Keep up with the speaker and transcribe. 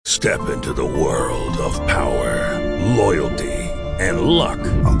Step into the world of power, loyalty, and luck.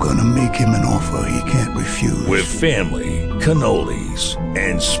 I'm gonna make him an offer he can't refuse. With family, cannolis,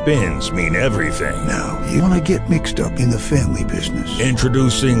 and spins mean everything. Now, you wanna get mixed up in the family business.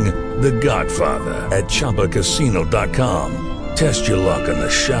 Introducing The Godfather at ChumbaCasino.com. Test your luck in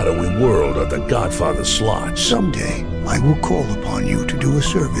the shadowy world of The Godfather slot. Someday, I will call upon you to do a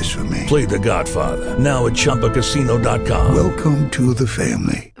service for me. Play The Godfather now at ChumbaCasino.com. Welcome to the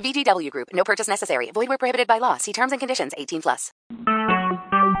family. VGW Group. No purchase necessary. Void where prohibited by law. See terms and conditions. 18+.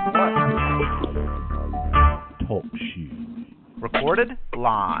 Talk show. Recorded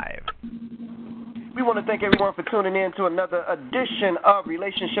live. We want to thank everyone for tuning in to another edition of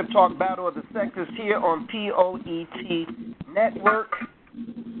Relationship Talk Battle of the Sexes here on P.O.E.T. Network.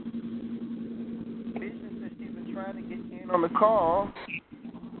 Vision says she's been trying to get in on the call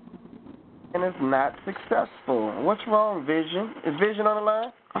and is not successful. What's wrong, Vision? Is Vision on the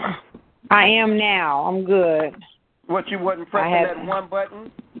line? I am now. I'm good. What, you wasn't pressing that one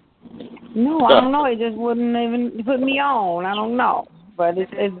button? No, I don't know. It just wouldn't even put me on. I don't know. But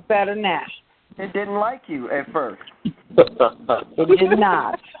it's better now. It didn't like you at first. It did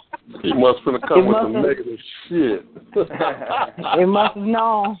not. He must have come with some negative shit. It must have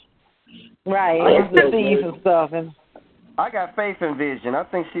known. Right. It must have seen some stuff. And I got faith in Vision. I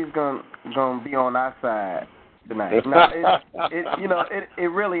think she's gonna be on our side tonight. No, it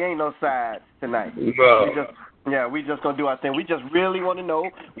really ain't no sides tonight. No. We just gonna do our thing. We just really want to know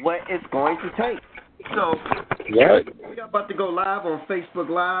what it's going to take. So right. We are about to go live on Facebook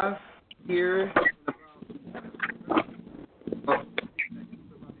Live here.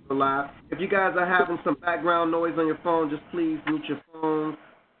 Live. If you guys are having some background noise on your phone, just please mute your phone.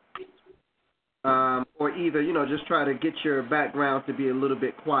 Or either, just try to get your background to be a little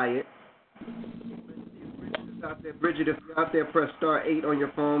bit quiet. Bridget, if you're out there, press *8 on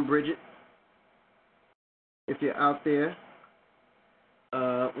your phone, Bridget. If you're out there,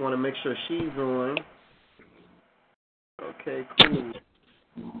 want to make sure she's on. Okay, cool.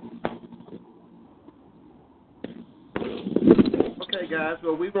 Okay, guys,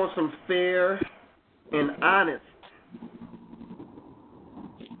 well, we want some fair and honest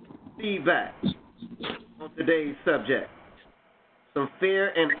feedback on today's subject. Some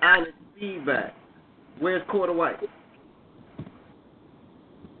fair and honest feedback. Where's Quarter White?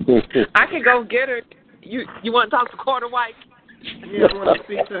 I can go get her. You want to talk to Quarter White? Yeah, I want to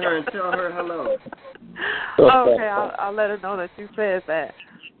speak to her and tell her hello. Okay, I'll let her know that you said that.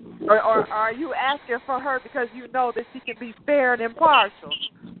 Or are you asking for her because you know that she can be fair and impartial?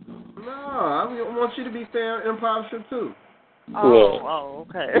 No, I want you to be fair and impartial too. Oh,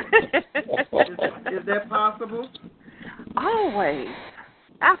 okay. Is that possible? Always.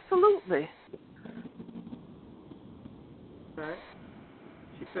 Absolutely. Okay.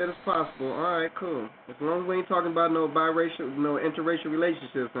 She said it's possible. All right, cool. As long as we ain't talking about no biracial, no interracial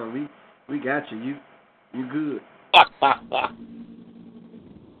relationships, we got you. You good.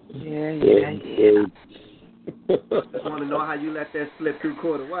 Yeah. Just want to know how you let that slip through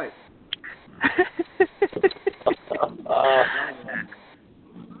Quarter White.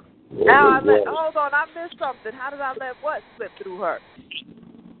 Hold on, I missed something. How did I let what slip through her?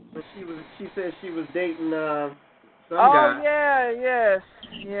 But she said she was dating some guy. Oh yeah.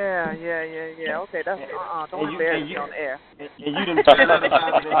 Okay, that's don't embarrass me on the air. And you didn't find out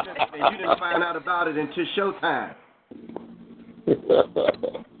about it. And you didn't find out about it until showtime.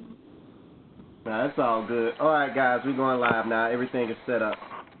 Nah, that's all good. All right, guys, we're going live now. Everything is set up.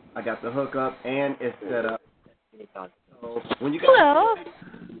 I got the hook up and it's set up. So when you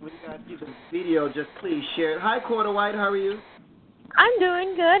guys see the video, just please share it. Hi, Quarter White. How are you? I'm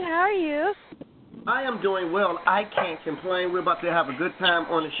doing good. How are you? I am doing well. I can't complain. We're about to have a good time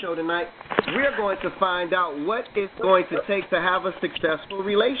on the show tonight. We're going to find out what it's going to take to have a successful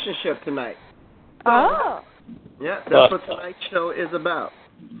relationship tonight. Oh. Yeah, that's what tonight's show is about.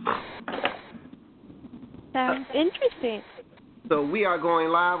 Sounds interesting. So we are going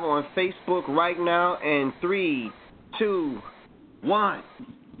live on Facebook right now in 3, 2, 1.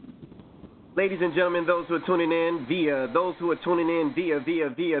 Ladies and gentlemen, those who are tuning in via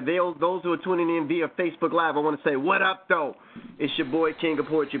Facebook Live, I want to say, what up, though? It's your boy, King of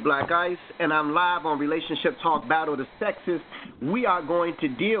Poetry, Black Ice, and I'm live on Relationship Talk Battle of the Sexes. We are going to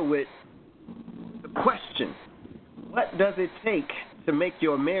deal with the question, what does it take to make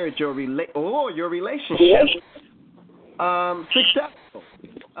your marriage or your relationship successful?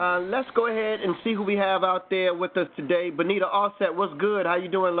 Let's go ahead and see who we have out there with us today. Bonita Offset, what's good? How you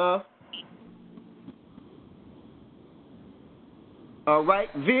doing, love? All right.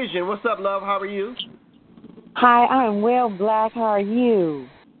 Vision, what's up, love? How are you? Hi, I'm well, Black. How are you?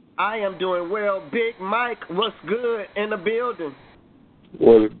 I am doing well. Big Mike, what's good in the building?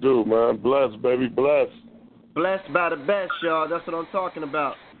 What it do, man? Blessed, baby, blessed. Blessed by the best, y'all. That's what I'm talking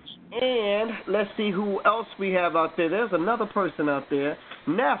about. And let's see who else we have out there. There's another person out there,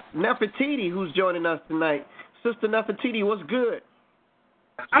 Nefertiti, who's joining us tonight. Sister Nefertiti, what's good?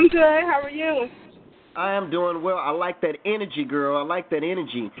 I'm good. How are you? I am doing well. I like that energy, girl. I like that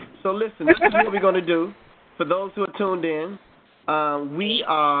energy. So listen, this is what we're going to do. For those who are tuned in, we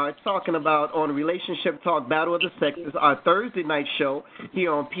are talking about on Relationship Talk Battle of the Sexes, our Thursday night show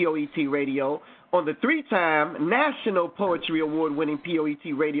here on P.O.E.T. Radio. On the 3-time National Poetry Award-winning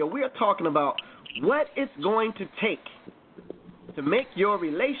P.O.E.T. Radio, we are talking about what it's going to take to make your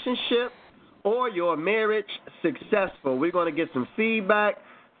relationship or your marriage successful. We're going to get some feedback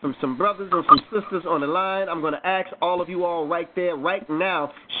from some brothers and some sisters on the line. I'm going to ask all of you all right there, right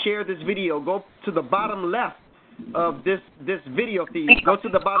now, share this video. Go to the bottom left of this video feed. Go to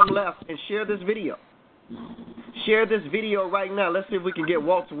the bottom left and share this video. Share this video right now. Let's see if we can get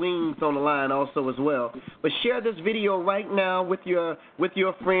Walt's Wings on the line also as well. But share this video right now with your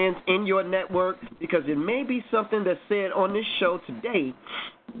friends in your network, because it may be something that's said on this show today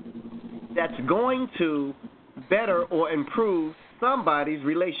that's going to better or improve somebody's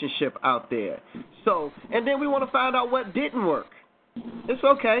relationship out there. So, and then we want to find out what didn't work. It's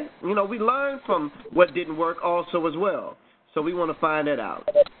okay. You know, we learn from what didn't work also as well. So we want to find that out.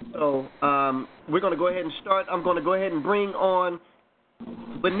 So we're going to go ahead and start. I'm going to go ahead and bring on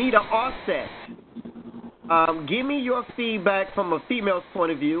Benita Offset. Give me your feedback from a female's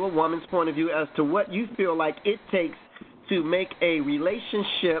point of view, a woman's point of view, as to what you feel like it takes to make a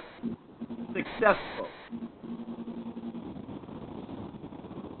relationship successful.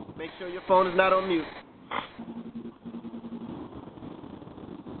 Make sure your phone is not on mute.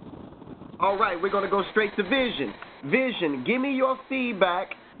 All right, we're going to go straight to Vision. Vision, give me your feedback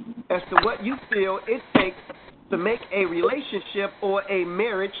as to what you feel it takes to make a relationship or a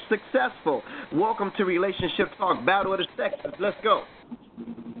marriage successful. Welcome to Relationship Talk, Battle of the Sexes. Let's go.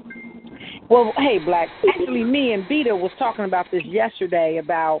 Well, hey, Black. Actually, me and Vita was talking about this yesterday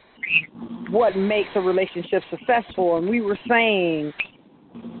about what makes a relationship successful, and we were saying,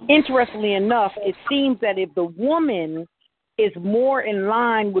 interestingly enough, it seems that if the woman is more in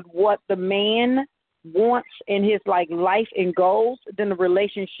line with what the man wants in his life and goals, then the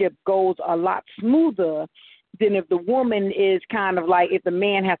relationship goes a lot smoother than if the woman is kind of like, if the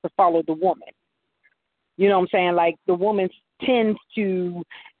man has to follow the woman. You know what I'm saying? Like the woman tends to,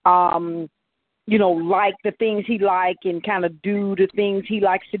 like the things he like and kind of do the things he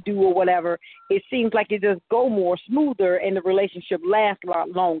likes to do or whatever. It seems like it just go more smoother and the relationship lasts a lot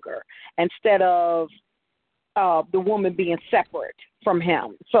longer instead of the woman being separate from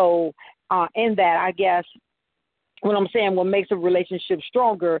him. So in that, I guess what I'm saying, what makes a relationship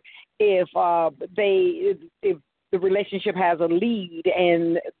stronger if the relationship has a lead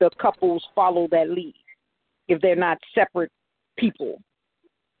and the couples follow that lead, if they're not separate people.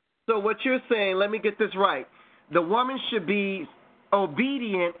 So what you're saying, let me get this right. The woman should be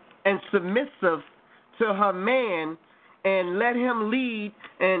obedient and submissive to her man and let him lead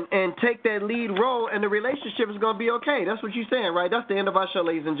and take that lead role, and the relationship is going to be okay. That's what you're saying, right? That's the end of our show,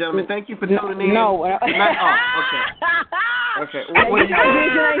 ladies and gentlemen. Thank you for tuning in. No. Okay. Vision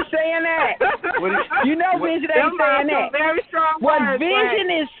ain't saying that. Vision ain't saying that. Very strong what words, Vision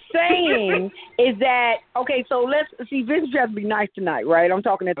is saying is that, okay, so let's see, Vision has to be nice tonight, right? I'm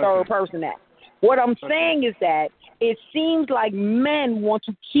talking in third person now. What I'm saying is that it seems like men want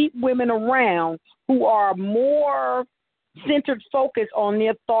to keep women around who are more centered focus on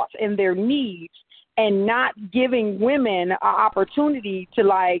their thoughts and their needs and not giving women an opportunity to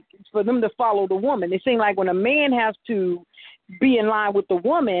for them to follow the woman. It seems like when a man has to be in line with the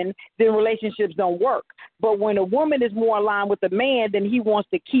woman, then relationships don't work. But when a woman is more aligned with the man, then he wants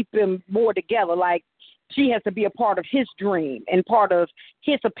to keep them more together. Like she has to be a part of his dream and part of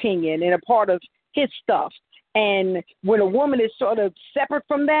his opinion and a part of his stuff. And when a woman is sort of separate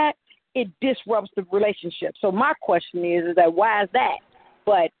from that, it disrupts the relationship. So my question is that why is that?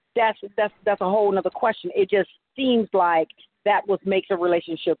 But that's a whole other question. It just seems like that what makes a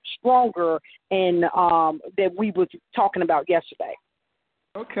relationship stronger and that we were talking about yesterday.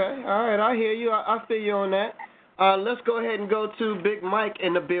 Okay, all right, I hear you. I feel you on that. Let's go ahead and go to Big Mike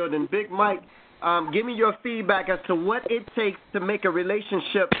in the building. Big Mike, give me your feedback as to what it takes to make a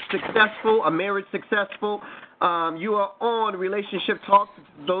relationship successful, a marriage successful. You are on Relationship Talk.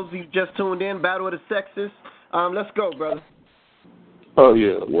 Those of you just tuned in, Battle of the Sexes. Let's go, brother. Oh,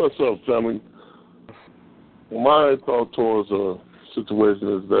 yeah. What's up, family? My thought towards a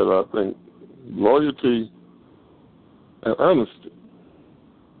situation is that I think loyalty and honesty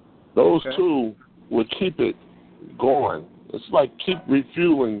Those two will keep it going. It's like keep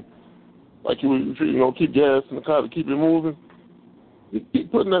refueling, like you keep gas in the car to keep it moving. You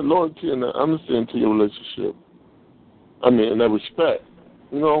keep putting that loyalty and that understanding to your relationship. And that respect.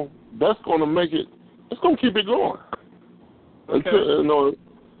 That's going to make it. It's going to keep it going. Okay.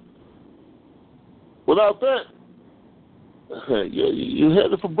 Without that, you're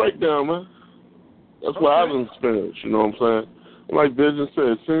headed for breakdown, man. That's what I've experienced. You know what I'm saying? Like Vision said,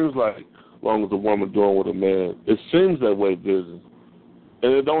 it seems like as long as a woman doing with a man, it seems that way, Vision.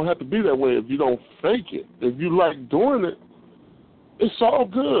 And it don't have to be that way if you don't fake it. If you like doing it, it's all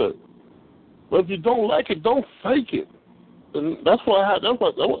good. But if you don't like it, don't fake it. And that's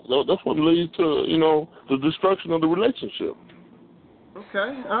what leads to the destruction of the relationship.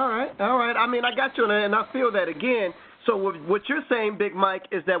 Okay, all right. I mean, I got you, and I feel that again. So what you're saying, Big Mike,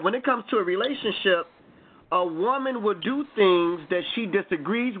 is that when it comes to a relationship, a woman will do things that she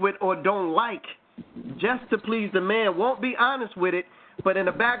disagrees with or don't like just to please the man. Won't be honest with it, but in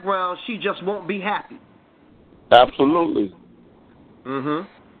the background, she just won't be happy. Absolutely. Mm-hmm.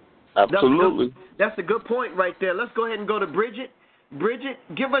 Absolutely. That's a good point right there. Let's go ahead and go to Bridget. Bridget,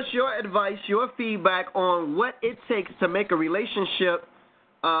 give us your advice, your feedback on what it takes to make a relationship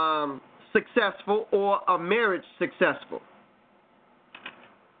successful or a marriage successful.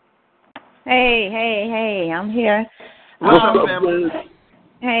 Hey, I'm here. What's up, family?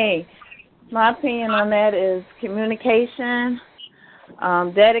 Hey, my opinion on that is communication,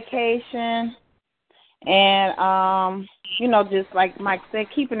 dedication, and, just like Mike said,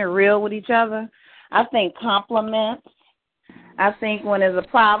 keeping it real with each other. I think compliments. I think when there's a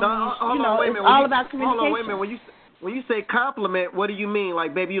problem, it's all about communication. Hold on, wait a minute. When you say compliment, what do you mean?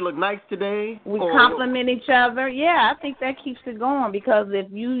 Like, baby, you look nice today? We compliment each other. Yeah, I think that keeps it going because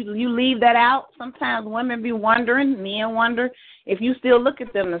if you leave that out, sometimes women be wondering, men wonder, if you still look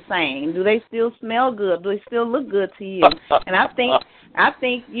at them the same. Do they still smell good? Do they still look good to you? And I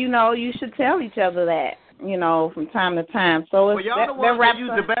think you should tell each other that, from time to time. So y'all the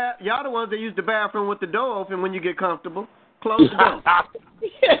ones that use the bathroom with the door open when you get comfortable. Close the door.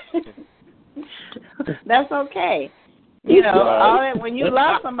 That's okay. All that when you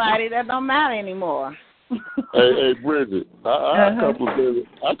love somebody, that don't matter anymore. Hey, Bridget, I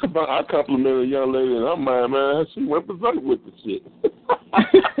complimented a young lady in her mind, man. She went berserk with the shit.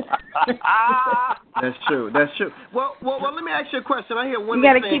 That's true. Well, let me ask you a question. I hear women you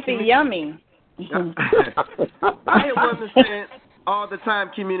got to keep it yummy. I hear women saying all the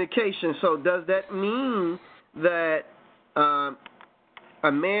time communication. So does that mean that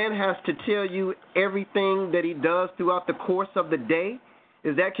a man has to tell you everything that he does throughout the course of the day?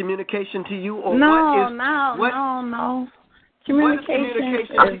 Is that communication to you? Or No.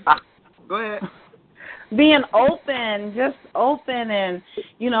 Communication. Go ahead. Being open, just open, and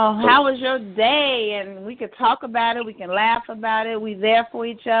how was your day? And we could talk about it. We can laugh about it. We there for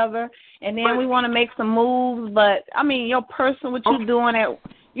each other, and then we want to make some moves. But your person, what you doing at,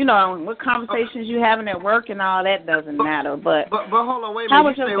 what conversations you having at work and all that doesn't matter. But hold on, wait a minute. How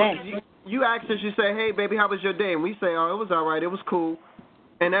was your day? You ask us, you say, hey, baby, how was your day? And we say, oh, it was all right. It was cool.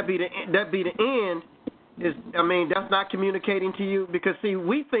 And that be the end. That's not communicating to you because, see,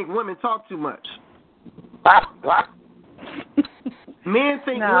 we think women talk too much. Men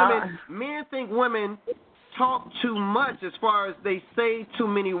think women talk too much as far as they say too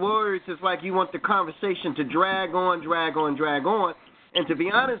many words. It's like you want the conversation to drag on. And to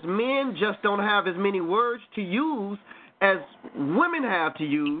be honest, men just don't have as many words to use as women have to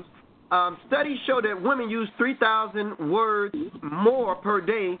use. Studies show that women use 3,000 words more per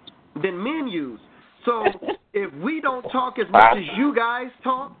day than men use. So if we don't talk as much as you guys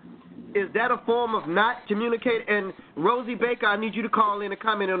talk, is that a form of not communicating? And Rosie Baker, I need you to call in and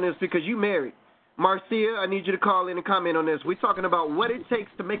comment on this because you married. Marcia, I need you to call in and comment on this. We're talking about what it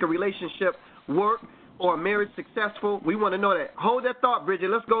takes to make a relationship work or a marriage successful. We want to know that. Hold that thought, Bridget.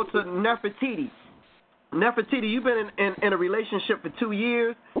 Let's go to Nefertiti. Nefertiti, you've been in a relationship for 2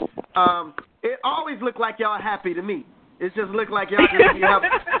 years. It always looked like y'all happy to me. It just looked like y'all just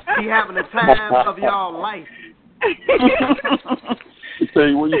be having the time of y'all life.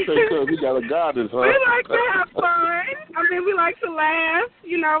 When you say cuz we got a goddess, huh? We like to have fun. We like to laugh.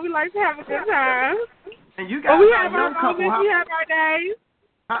 We like to have a good time. And you guys we have our moments, we have our days.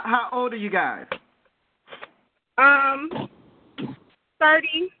 How old are you guys?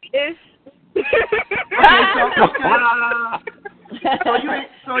 30-ish.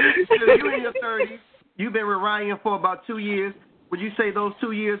 So you in your 30s. You've been with Ryan for about 2 years. Would you say those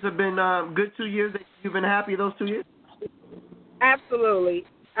 2 years have been good 2 years? That you've been happy those 2 years? Absolutely.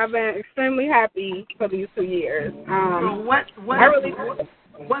 I've been extremely happy for these 2 years. So what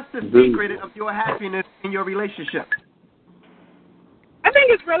What's the secret of your happiness in your relationship? I think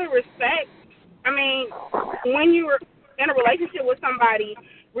it's really respect. I mean, when you're in a relationship with somebody,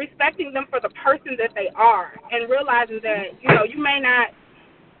 respecting them for the person that they are and realizing that, you may not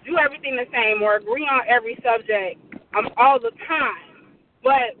do everything the same or agree on every subject all the time.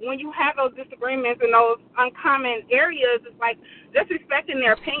 But when you have those disagreements in those uncommon areas, it's like just respecting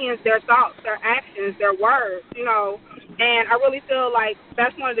their opinions, their thoughts, their actions, their words, And I really feel like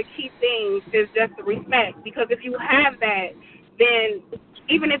that's one of the key things is just the respect. Because if you have that, then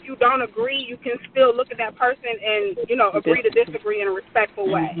even if you don't agree, you can still look at that person and, agree to disagree in a respectful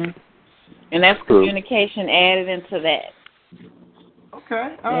way. Mm-hmm. And that's communication added into that.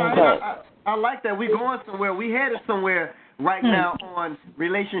 Okay. All right. I like that. We're going somewhere. We headed somewhere right now on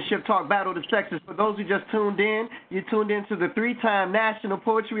Relationship Talk Battle of the Sexes. For those who just tuned in, you tuned in to the 3-time National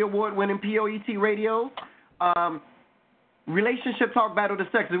Poetry Award-winning P.O.E.T. radio. Relationship Talk Battle of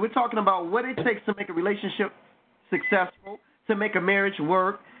the Sexes. We're talking about what it takes to make a relationship successful, to make a marriage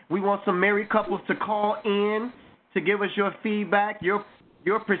work. We want some married couples to call in to give us your feedback, your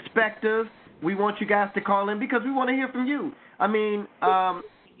perspective. We want you guys to call in because we want to hear from you. I mean,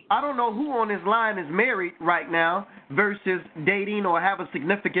 I don't know who on this line is married right now versus dating or have a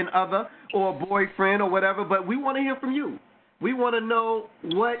significant other or a boyfriend or whatever, but we want to hear from you. We want to know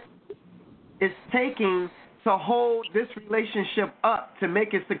what it's taking to hold this relationship up, to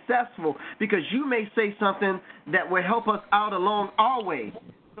make it successful, because you may say something that will help us out along our way.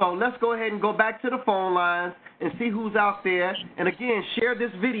 So let's go ahead and go back to the phone lines and see who's out there. And again, share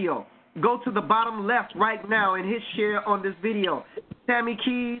this video. Go to the bottom left right now and hit share on this video. Tammy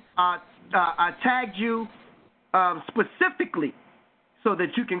Keys, I tagged you specifically so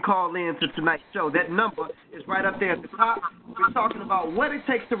that you can call in to tonight's show. That number is right up there at the top. We're talking about what it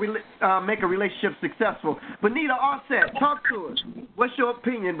takes to make a relationship successful. Bonita Offset, talk to us. What's your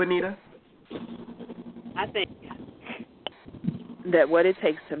opinion, Bonita? I think that what it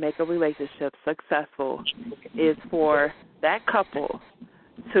takes to make a relationship successful is for that couple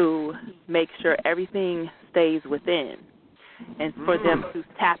to make sure everything stays within, and for them to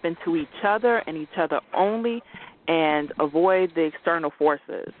tap into each other and each other only and avoid the external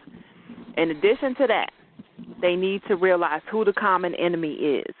forces. In addition to that, they need to realize who the common enemy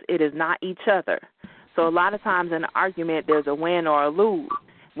is. It is not each other. So a lot of times in an argument, there's a win or a lose.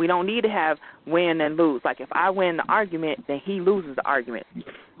 We don't need to have win and lose. Like if I win the argument, then he loses the argument.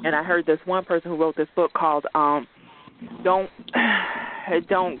 And I heard this one person who wrote this book called Don't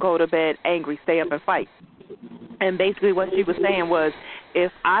Go to Bed Angry, Stay Up and Fight. And basically what she was saying was,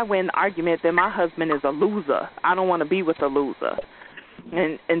 if I win the argument, then my husband is a loser. I don't want to be with a loser.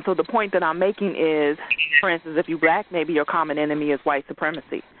 And so the point that I'm making is, for instance, if you're black, maybe your common enemy is white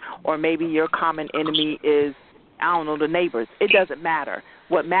supremacy. Or maybe your common enemy is, I don't know, the neighbors. It doesn't matter.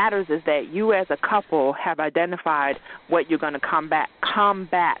 What matters is that you as a couple have identified what you're going to combat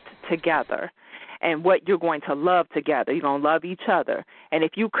together and what you're going to love together. You're going to love each other. And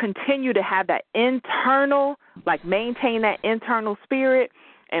if you continue to have that internal, like maintain that internal spirit,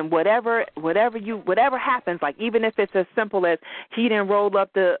 and whatever happens, like even if it's as simple as he didn't roll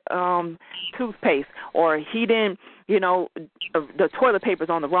up the toothpaste, or he didn't, the toilet paper's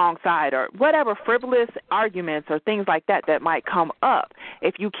on the wrong side, or whatever frivolous arguments or things like that might come up.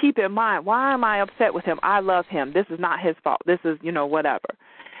 If you keep in mind, why am I upset with him? I love him. This is not his fault. This is, whatever.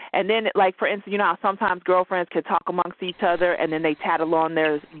 And then, like, for instance, how sometimes girlfriends can talk amongst each other and then they tattle on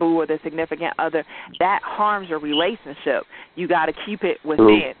their boo or their significant other. That harms your relationship. You got to keep it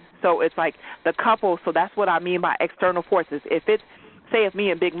within. So it's like the couple, so that's what I mean by external forces. If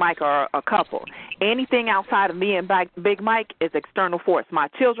me and Big Mike are a couple, anything outside of me and Big Mike is external force. My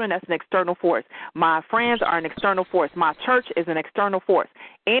children, that's an external force. My friends are an external force. My church is an external force.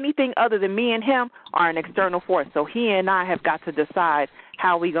 Anything other than me and him are an external force. So he and I have got to decide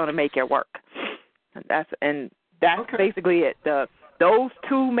how we're going to make it work. That's okay. Basically it. Those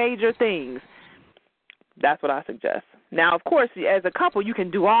two major things, that's what I suggest. Now, of course, as a couple, you can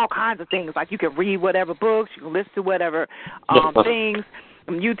do all kinds of things. Like you can read whatever books, you can listen to whatever things,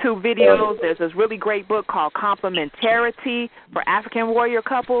 YouTube videos. There's this really great book called Complementarity for African Warrior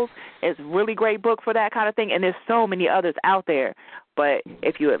Couples. It's a really great book for that kind of thing, and there's so many others out there. But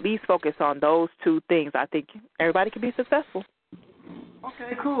if you at least focus on those two things, I think everybody can be successful.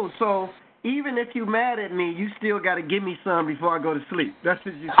 Okay, cool. So even if you're mad at me, you still got to give me some before I go to sleep. That's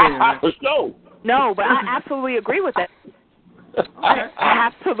what you're saying, right? No, but I absolutely agree with that.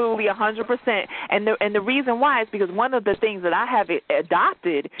 Absolutely, 100%. And the reason why is because one of the things that I have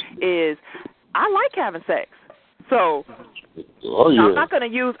adopted is I like having sex. So yeah. I'm not gonna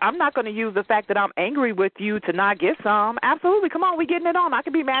use the fact that I'm angry with you to not get some. Absolutely. Come on, we getting it on. I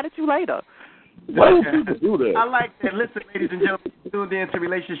can be mad at you later. Why do people do that? I like that. Listen, ladies and gentlemen, tuned in to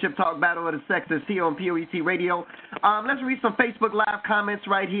Relationship Talk Battle of the Sexes here on P.O.E.T. Radio. Let's read some Facebook Live comments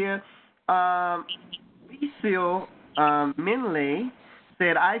right here. Cecil Minley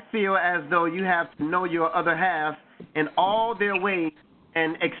said, I feel as though you have to know your other half in all their ways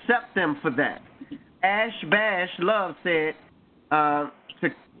and accept them for that. Ash Bash Love said, to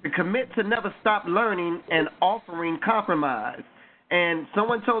commit to never stop learning and offering compromise. And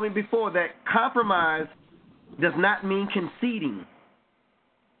someone told me before that compromise does not mean conceding.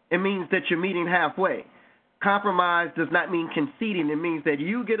 It means that you're meeting halfway. Compromise does not mean conceding. It means that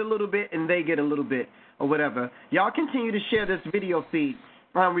you get a little bit and they get a little bit or whatever. Y'all continue to share this video feed.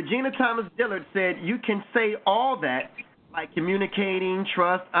 Regina Thomas Dillard said, you can say all that, like communicating,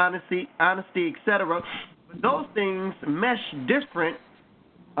 trust, honesty, etc. But those things mesh different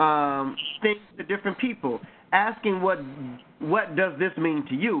things to different people. Asking what does this mean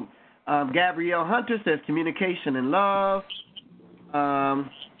to you? Gabrielle Hunter says communication and love.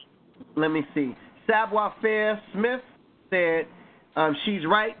 Let me see. Sabwa Fair Smith said she's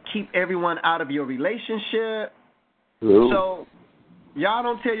right. Keep everyone out of your relationship. Ooh. So y'all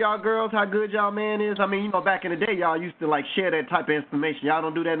don't tell y'all girls how good y'all man is. I mean, you know, back in the day, y'all used to like share that type of information. Y'all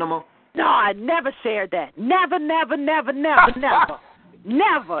don't do that no more. No, I never shared that. Never.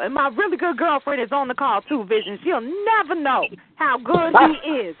 Never. And my really good girlfriend is on the call too, Vision. She'll never know how good he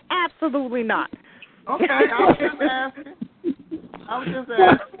is. Absolutely not. Okay, I was just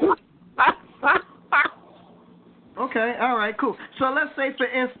asking. Okay, all right, cool. So let's say, for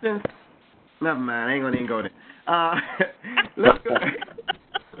instance, never mind, I ain't gonna even go there. Let's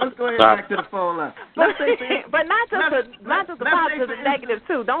go ahead back to the phone line. Let's say, but not just the positive and negative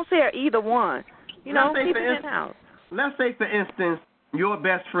too. Don't share either one. You know, keep it in house. Let's say, for instance, your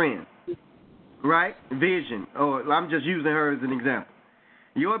best friend, right? Vision, or I'm just using her as an example.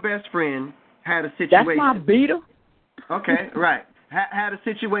 Your best friend had a situation. That's my beater. Okay, right. Had a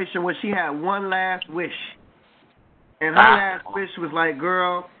situation where she had one last wish. And her last wish was like,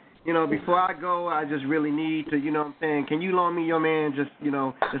 girl, you know, before I go, I just really need to, you know what I'm saying, can you loan me your man just, you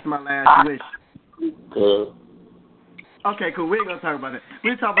know, this is my last wish. Okay, cool. We ain't going to talk about that.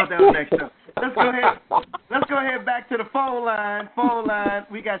 We'll talk about that on the next show. Let's go ahead back to the phone line.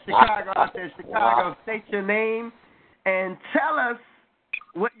 We got Chicago out there. Chicago, state your name and tell us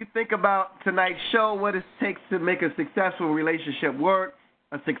what you think about tonight's show, what it takes to make a successful relationship work,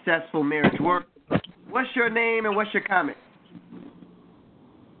 a successful marriage work. What's your name and what's your comment?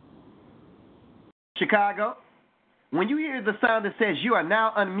 Chicago, when you hear the sound that says you are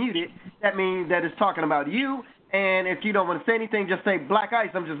now unmuted, that means that it's talking about you. And if you don't want to say anything, just say Black Ice,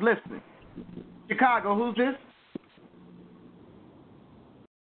 I'm just listening. Chicago, who's this?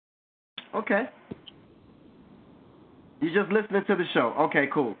 Okay. You're just listening to the show. Okay,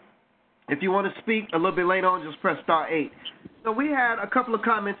 cool. If you want to speak a little bit later on, just press *8. So we had a couple of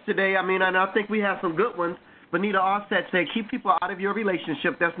comments today. I mean, and I think we have some good ones. Bonita Offset said, keep people out of your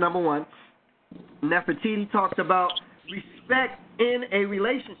relationship. That's number one. Nefertiti talked about respect in a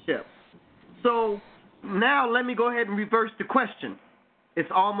relationship. So now let me go ahead and reverse the question. It's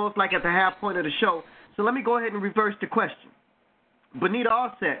almost like at the half point of the show. So let me go ahead and reverse the question. Bonita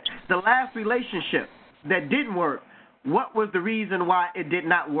Offset, the last relationship that didn't work, what was the reason why it did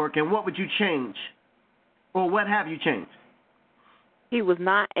not work, and what would you change? Or what have you changed? He was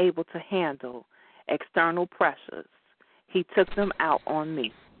not able to handle external pressures. He took them out on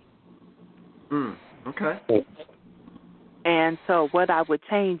me. Okay. And so what I would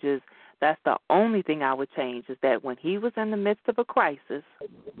change is, that's the only thing I would change, is that when he was in the midst of a crisis,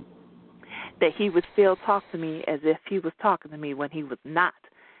 that he would still talk to me as if he was talking to me when he was not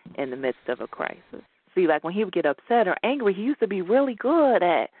in the midst of a crisis. See, like when he would get upset or angry, he used to be really good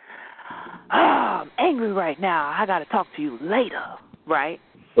at, I'm angry right now, I got to talk to you later, right?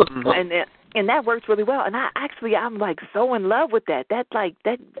 And that works really well. And I'm like so in love with that. That's like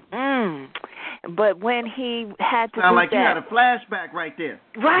that. But when he had to sound do like that, you had a flashback right there.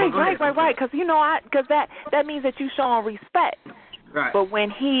 Right. Because that means that you show him respect. Right. But when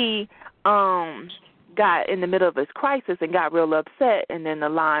he got in the middle of his crisis and got real upset, and then the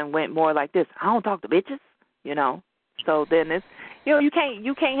line went more like this: I don't talk to bitches, you know. So then it's, you know, you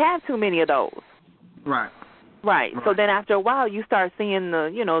can't have too many of those. Right. So then after a while, you start seeing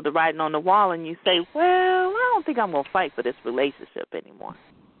the writing on the wall, and you say, well, I don't think I'm gonna fight for this relationship anymore.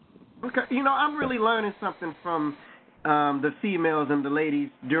 Okay. You know, I'm really learning something from the females and the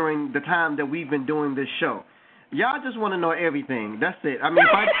ladies during the time that we've been doing this show. Y'all just want to know everything. That's it. I mean,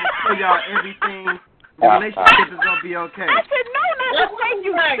 if I just tell y'all everything the relationship is gonna be okay. I said no, not to take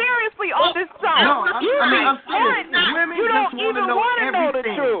you seriously on this side. No, I'm serious. Women you just don't even want to know the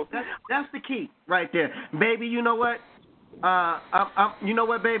truth. That's the key right there, baby. You know what? You know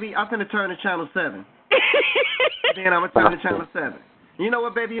what, baby? I'm finna turn to channel 7. Then I'm gonna turn to channel 7. You know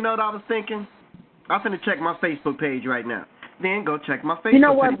what, baby? You know what I was thinking? I'm finna check my Facebook page right now. Then go check my Facebook page. You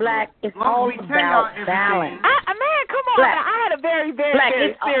know what, Black? It's all about balance. Man, come on. Black. I had a very, very, Black,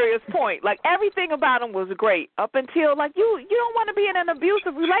 very serious point. Like, everything about him was great up until, like, you don't want to be in an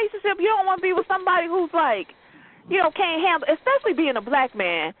abusive relationship. You don't want to be with somebody who's, like, can't handle, especially being a black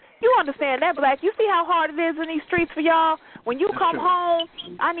man. You understand that, Black. You see how hard it is in these streets for y'all? When you come home,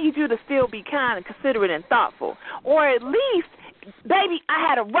 I need you to still be kind and considerate and thoughtful. Or at least, baby, I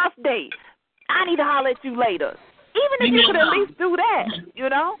had a rough day. I need to holler at you later. Even if you could at least do that,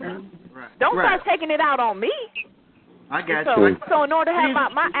 Right. Don't start taking it out on me. I got you. So in order to have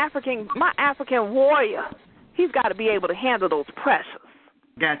my African warrior, he's got to be able to handle those pressures.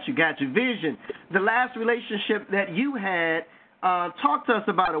 Got you. Vision, the last relationship that you had, talk to us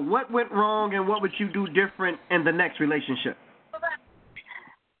about it. What went wrong and what would you do different in the next relationship?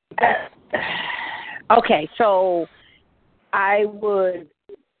 Okay, so I'll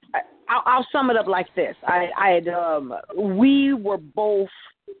sum it up like this. We were both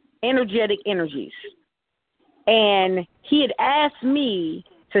energetic energies, and he had asked me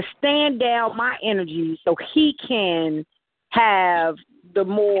to stand down my energy so he can have the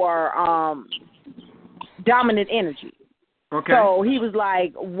more dominant energy. Okay. So he was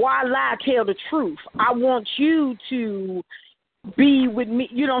like, why lie, tell the truth? I want you to be with me,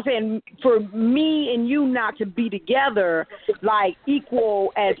 you know what I'm saying, for me and you not to be together like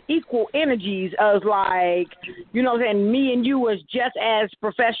equal energies as like, you know what I'm saying, me and you as just as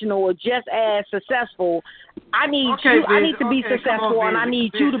professional or just as successful. I need to be successful, and I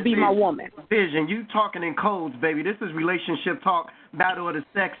need you to be my woman. Vision, you talking in codes, baby. This is relationship talk, battle of the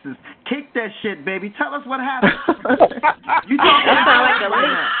sexes. Kick that shit, baby. Tell us what happened. You talking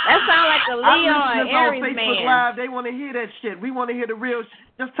that sound like a Leo or Aries on Facebook man. Live. They want to hear that shit. We want to hear the real shit.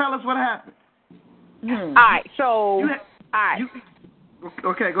 Just tell us what happened. All right, so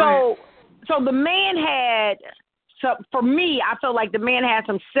okay, go ahead. So the man had. So for me, I felt like the man had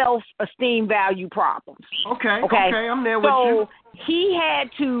some self-esteem value problems. Okay, I'm there with you. So he had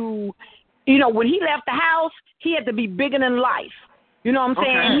to, when he left the house, he had to be bigger than life. You know what I'm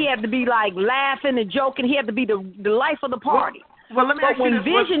saying? Okay. He had to be like laughing and joking. He had to be the life of the party. Well, let me ask you this.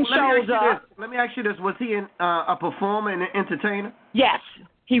 Vision shows up. Let me ask you this. Was he a performer and an entertainer? Yes,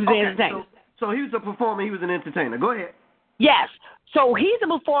 he was an entertainer. So he was a performer, he was an entertainer. Go ahead. Yes. So he's a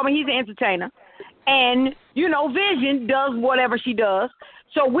performer, he's an entertainer. And, Vision does whatever she does.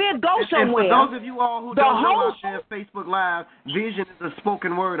 So we'll go somewhere. And for those of you all who don't know out there Facebook Live, Vision is a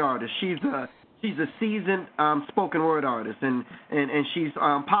spoken word artist. She's a seasoned spoken word artist, and she's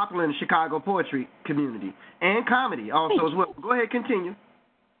popular in the Chicago poetry community and comedy also as well. Go ahead, continue.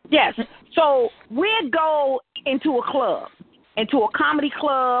 Yes. So we'd go into a club, into a comedy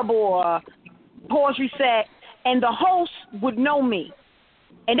club or a poetry set, and the host would know me.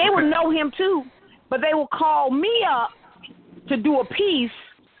 And they would know him too, but they would call me up to do a piece,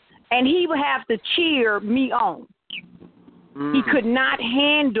 and he would have to cheer me on. He could not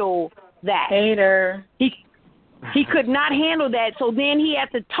handle that. Hater. He could not handle that, so then he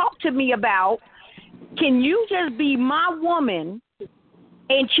had to talk to me about, can you just be my woman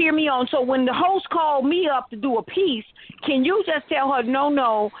and cheer me on? So when the host called me up to do a piece, can you just tell her,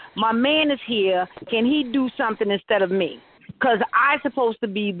 no, my man is here. Can he do something instead of me? Because I'm supposed to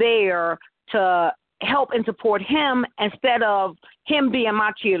be there to help and support him instead of him being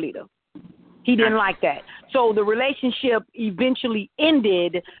my cheerleader. He didn't like that. So the relationship eventually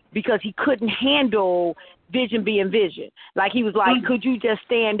ended because he couldn't handle Vision being Vision. Like, he was like, could you just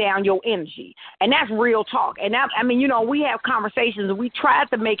stand down your energy? And that's real talk. And that, we have conversations, and we tried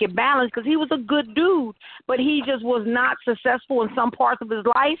to make it balanced because he was a good dude, but he just was not successful in some parts of his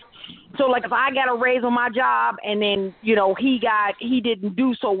life. So, like, if I got a raise on my job and then, he didn't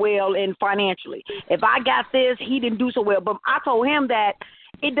do so well in financially. If I got this, he didn't do so well. But I told him that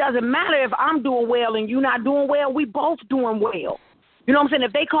it doesn't matter if I'm doing well and you're not doing well. We both doing well. You know what I'm saying?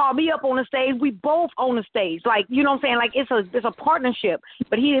 If they call me up on the stage, we both on the stage. Like, you know what I'm saying? Like, it's a partnership.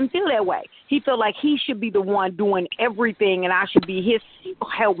 But he didn't feel that way. He felt like he should be the one doing everything, and I should be his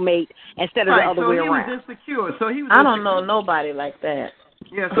helpmate instead of the other way around. He was insecure. So he was. I don't know nobody like that.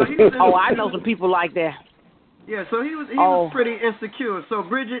 Yeah. So he was. I know some people like that. Yeah. So he was pretty insecure. So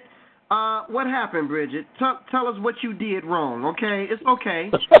Bridget. What happened, Bridget? Tell us what you did wrong, okay? It's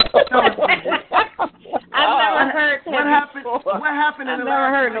okay. Tell us, Bridget. I've never heard that what happened? before. What happened in I the never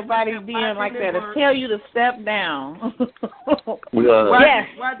last heard nobody being like that. To tell you to step down.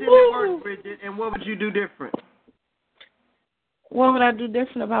 Why didn't it work, Bridget? And what would you do different? What would I do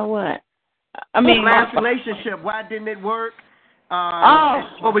different about what? I mean, last relationship. Why didn't it work?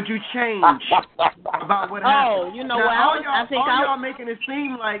 What would you change about what happened? Oh, you know now, what? I think y'all making it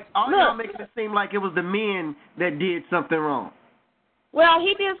seem like it was the men that did something wrong. Well,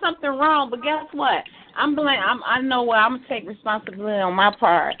 he did something wrong, but guess what? I know what I'm gonna take responsibility on my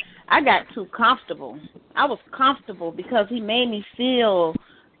part. I got too comfortable. I was comfortable because he made me feel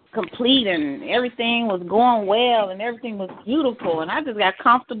complete and everything was going well and everything was beautiful, and I just got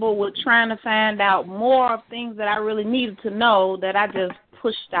comfortable with trying to find out more of things that I really needed to know that I just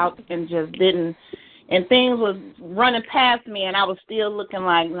pushed out and just didn't, and things was running past me and I was still looking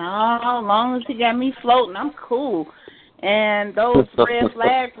like, no, as long as he got me floating, I'm cool. And those red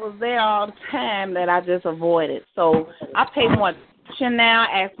flags was there all the time that I just avoided. So I pay more attention now,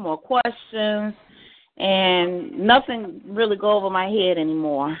 ask more questions, and nothing really go over my head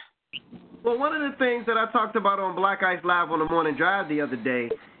anymore. Well, one of the things that I talked about on Black Ice Live on the Morning Drive the other day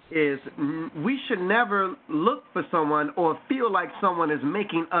is we should never look for someone or feel like someone is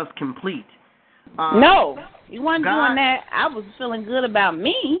making us complete. No, you weren't doing that. I was feeling good about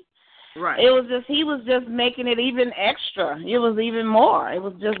me. Right. It was just, he was just making it even extra. It was even more. It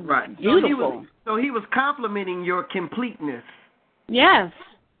was just beautiful. So he was complimenting your completeness. Yes.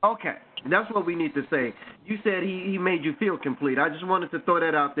 Okay. That's what we need to say. You said he made you feel complete. I just wanted to throw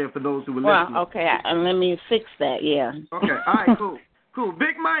that out there for those who were listening. Well, okay, and let me fix that, yeah. Okay, all right, cool.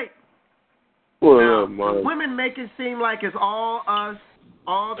 Big Mike. Well, women make it seem like it's all us,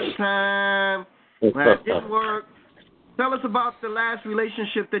 all the time. Well, it didn't work. Tell us about the last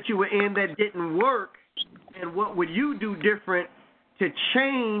relationship that you were in that didn't work, and what would you do different to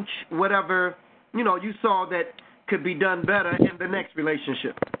change whatever, you saw that could be done better in the next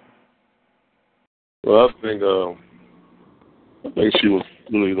relationship? Well, I think she was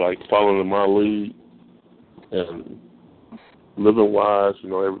really like following my lead and living wise.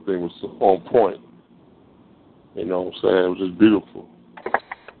 Everything was on point. You know what I'm saying? It was just beautiful.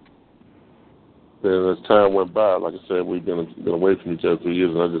 Then as time went by, like I said, we've been away from each other 3 years,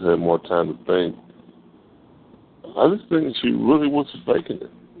 and I just had more time to think. I just think she really was faking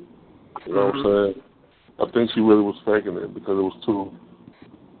it. You know what I'm saying? I think she really was faking it because it was too.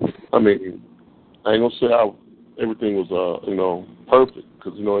 I mean, I ain't gonna say how everything was, perfect,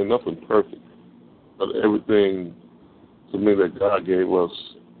 because ain't nothing perfect. But everything to me that God gave us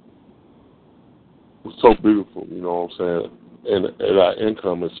was so beautiful. You know what I'm saying? And at our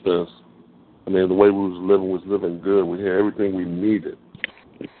income expense. I mean, the way we was living good. We had everything we needed.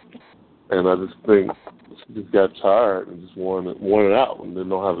 And I just think she just got tired and just wanted out and didn't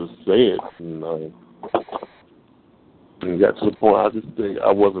know how to say it. And got to the point, I just think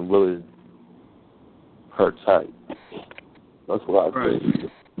I wasn't really her type. That's what I think.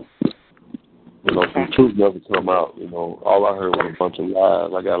 The truth never come out. All I heard was a bunch of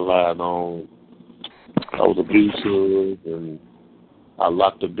lies. I got lied on. I was abusive and I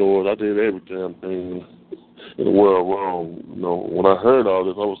locked the doors. I did every damn thing in the world wrong. When I heard all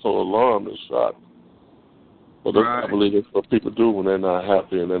this, I was so alarmed and shocked. But I believe that's what people do when they're not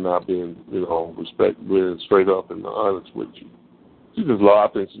happy and they're not being, being straight up and honest with you. I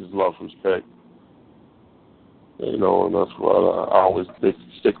think she just lost respect. And that's why I always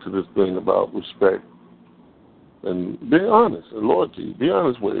stick to this thing about respect and being honest and loyalty. Be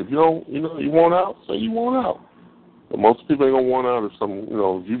honest with it. If you don't, you want out, say you want out. But most people ain't gonna want out if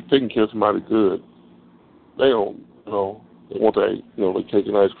if you've taken care of somebody good, they don't, they want that, they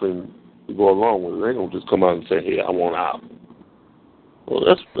taking ice cream to go along with it. They ain't gonna just come out and say, hey, I want out. Well,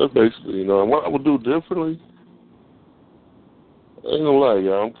 that's basically, and what I would do differently, I ain't gonna lie,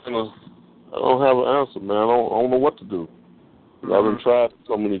 y'all, I don't have an answer, man. I don't know what to do. I've been tried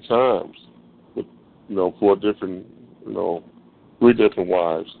so many times with, 4 different, 3 different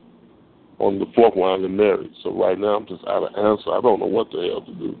wives. On the 4th one, I've been married. So right now, I'm just out of answer. I don't know what the hell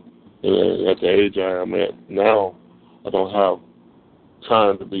to do. And at the age I am at now, I don't have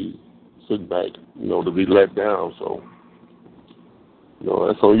time to be sitting back, to be let down. So,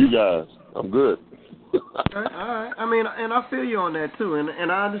 that's on you guys. I'm good. Okay, all right. I mean, and I feel you on that, too.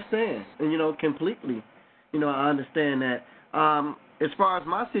 And I understand, and, completely. I understand that. As far as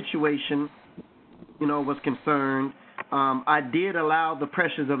my situation, was concerned, I did allow the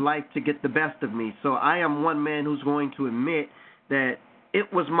pressures of life to get the best of me. So I am one man who's going to admit that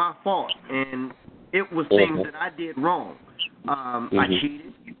it was my fault and it was things that I did wrong. I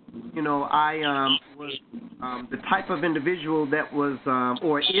cheated. I was the type of individual that was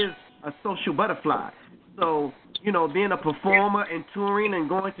or is a social butterfly. So being a performer and touring and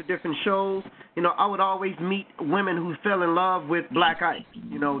going to different shows, I would always meet women who fell in love with Black Ice.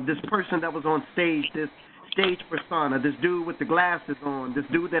 This person that was on stage, this stage persona, this dude with the glasses on, this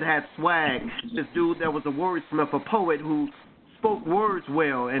dude that had swag, this dude that was a wordsmith, a poet who spoke words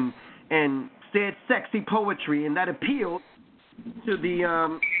well and said sexy poetry, and that appealed to the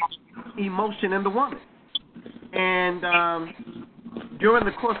emotion in the woman. And during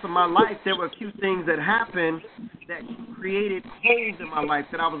the course of my life, there were a few things that happened that created holes in my life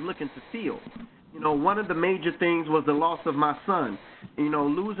that I was looking to fill. One of the major things was the loss of my son.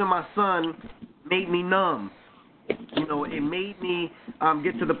 Losing my son made me numb. It made me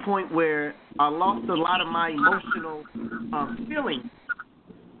get to the point where I lost a lot of my emotional feelings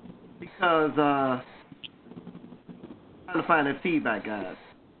because trying to find that feedback, guys.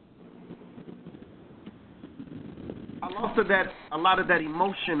 I lost a lot of that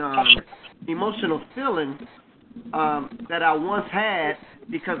emotional feeling that I once had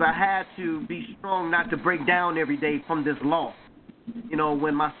because I had to be strong not to break down every day from this loss.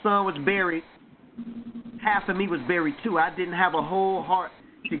 When my son was buried, half of me was buried too. I didn't have a whole heart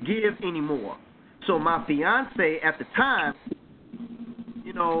to give anymore. So my fiance at the time,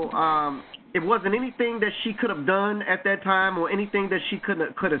 it wasn't anything that she could have done at that time or anything that she could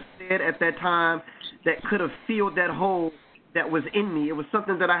have said at that time that could have filled that hole that was in me. It was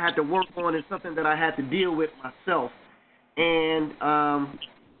something that I had to work on and something that I had to deal with myself. And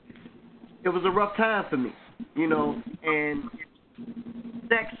it was a rough time for me, and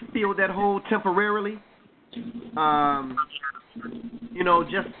sex filled that hole temporarily.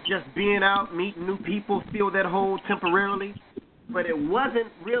 Just being out, meeting new people filled that hole temporarily. But it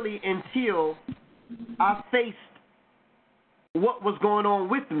wasn't really until I faced what was going on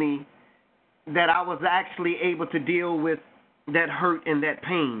with me that I was actually able to deal with that hurt and that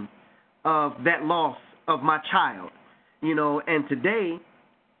pain of that loss of my child. And today,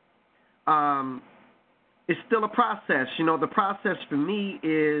 it's still a process. The process for me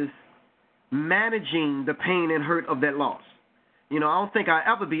is managing the pain and hurt of that loss. I don't think I'll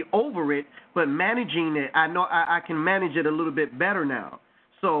ever be over it, but managing it, I know I can manage it a little bit better now.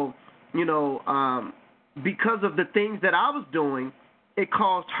 So, because of the things that I was doing, it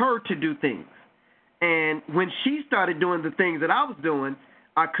caused her to do things. And when she started doing the things that I was doing,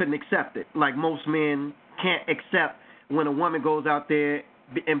 I couldn't accept it. Like most men can't accept when a woman goes out there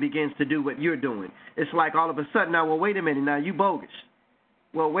and begins to do what you're doing. It's like all of a sudden, now, well, wait a minute, now you bogus.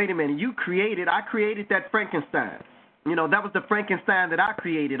 Well, wait a minute, I created that Frankenstein. That was the Frankenstein that I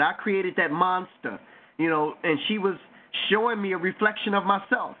created. I created that monster, and she was showing me a reflection of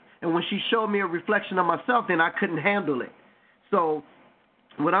myself. And when she showed me a reflection of myself, then I couldn't handle it. So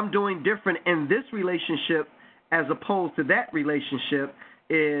what I'm doing different in this relationship as opposed to that relationship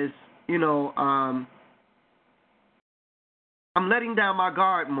is, I'm letting down my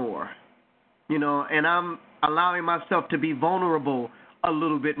guard more, and I'm allowing myself to be vulnerable a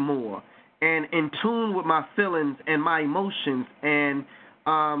little bit more and in tune with my feelings and my emotions and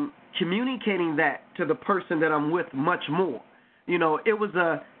communicating that to the person that I'm with much more. It was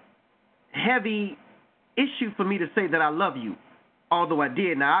a heavy issue for me to say that I love you, although I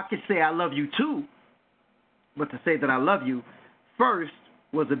did. Now, I could say I love you too, but to say that I love you first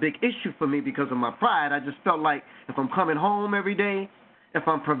was a big issue for me because of my pride. I just felt like if I'm coming home every day, if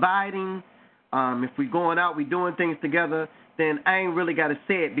I'm providing, if we're going out, we're doing things together, then I ain't really got to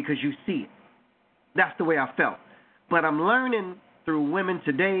say it because you see it. That's the way I felt. But I'm learning through women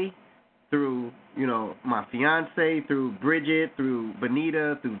today, through, my fiance, through Bridget, through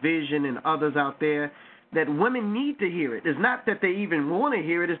Benita, through Vision and others out there, that women need to hear it. It's not that they even want to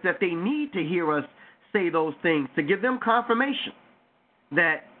hear it. It's that they need to hear us say those things to give them confirmation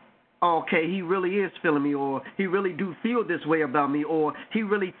that, okay, he really is feeling me, or he really do feel this way about me, or he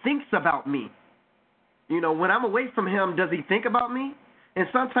really thinks about me. When I'm away from him, does he think about me? And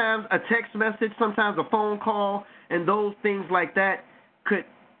sometimes a text message, sometimes a phone call, and those things like that could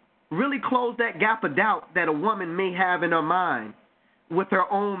really close that gap of doubt that a woman may have in her mind with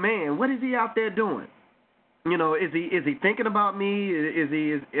her own man. What is he out there doing? Is he thinking about me?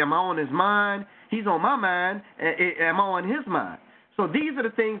 Am I on his mind? He's on my mind. Am I on his mind? So these are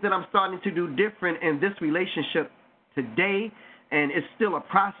the things that I'm starting to do different in this relationship today, and it's still a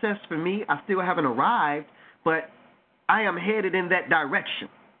process for me. I still haven't arrived, but I am headed in that direction.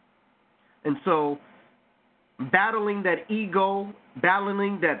 And so battling that ego,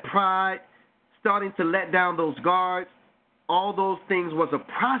 battling that pride, starting to let down those guards, all those things was a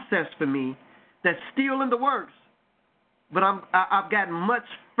process for me that's still in the works. But I've gotten much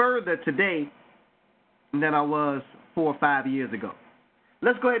further today than I was 4 or 5 years ago.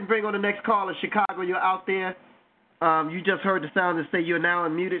 Let's go ahead and bring on the next caller. Chicago, you're out there. You just heard the sound that say you're now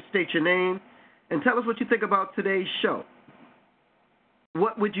unmuted. State your name and tell us what you think about today's show.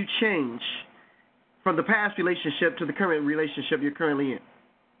 What would you change from the past relationship to the current relationship you're currently in?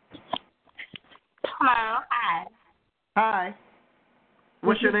 Hello. Hi. Hi.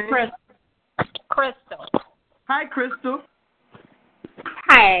 What's your name? Crystal. Hi, Crystal.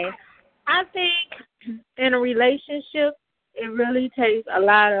 Hi. I think in a relationship, it really takes a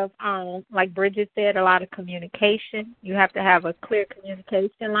lot of, like Bridget said, a lot of communication. You have to have a clear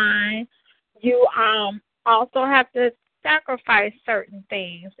communication line. You also have to sacrifice certain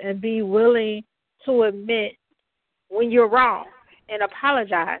things and be willing to admit when you're wrong and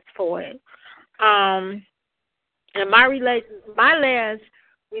apologize for it. In my last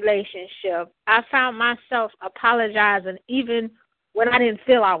relationship, I found myself apologizing even when I didn't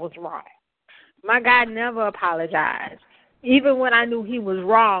feel I was wrong. My guy never apologized. Even when I knew he was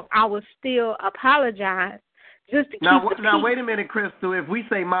wrong, I would still apologize just to keep the peace. Now, wait a minute, Crystal. If we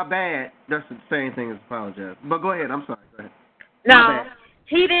say my bad, that's the same thing as apologize. But go ahead. I'm sorry. Go ahead. No,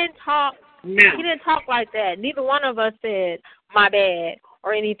 he didn't talk. No. He didn't talk like that. Neither one of us said my bad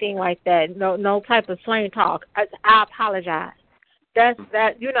or anything like that. No type of slang talk. I apologize. That's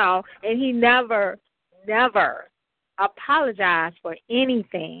that, and he never apologized for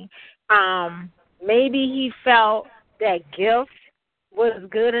anything. Maybe he felt that gift was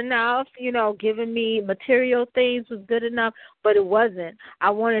good enough, giving me material things was good enough, but it wasn't.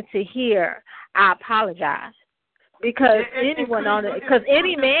 I wanted to hear, I apologize. Because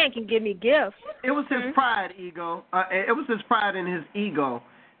any man can give me gifts. It was his pride, ego. It was his pride and his ego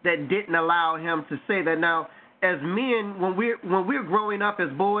that didn't allow him to say that. Now, as men, when we're growing up as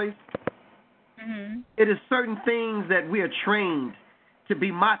boys, it is certain things that we are trained to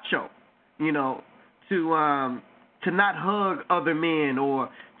be macho, to not hug other men or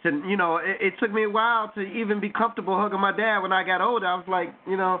to, it took me a while to even be comfortable hugging my dad. When I got older, I was like,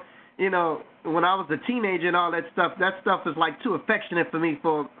 when I was a teenager and all that stuff is like too affectionate for me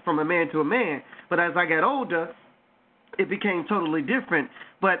from a man to a man. But as I got older, it became totally different.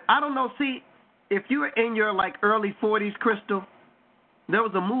 But I don't know, see, if you're in your like early 40s, Crystal, there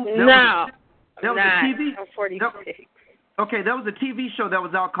was a movie. There was a TV. I'm 46. Okay, there was a TV show that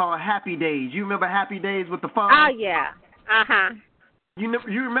was out called Happy Days. You remember Happy Days with the Fonz? Oh, yeah. Uh-huh. You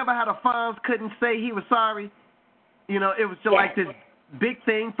remember how the Fonz couldn't say he was sorry? It was just like this big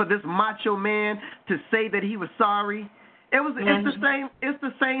thing for this macho man to say that he was sorry. It's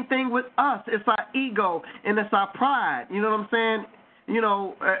the same thing with us. It's our ego and it's our pride. You know what I'm saying?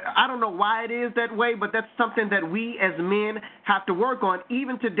 I don't know why it is that way, but that's something that we as men have to work on.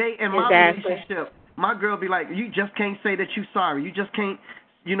 Even today in my relationship, my girl be like, you just can't say that you're sorry. You just can't,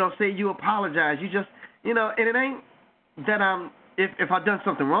 say you apologize. You just, and it ain't that if I've done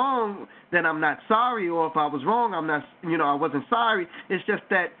something wrong, then I'm not sorry, or if I was wrong, I'm not, I wasn't sorry. It's just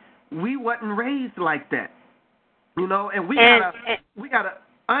that we wasn't raised like that, and we gotta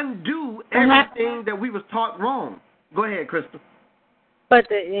undo everything that we was taught wrong. Go ahead, Crystal. But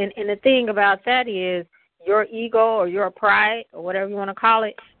the thing about that is your ego or your pride or whatever you want to call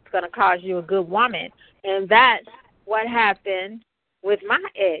it, it's going to cause you a good woman. And that's what happened with my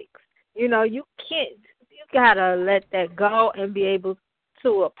ex. You got to let that go and be able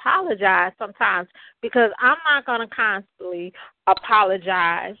to apologize sometimes, because I'm not going to constantly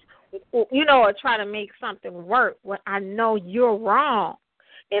apologize, or try to make something work when I know you're wrong.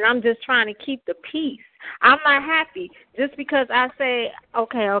 And I'm just trying to keep the peace. I'm not happy just because I say,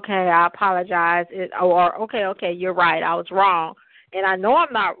 okay, I apologize, or okay, you're right, I was wrong, and I know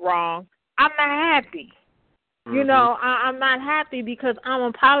I'm not wrong. I'm not happy. I'm not happy because I'm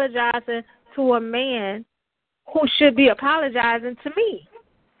apologizing to a man who should be apologizing to me.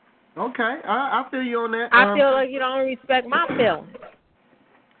 Okay, I feel you on that. I feel like you don't respect my feelings.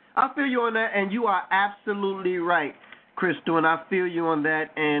 I feel you on that, and you are absolutely right, Crystal, and I feel you on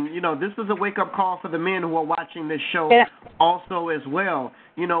that. And, this is a wake-up call for the men who are watching this show also as well.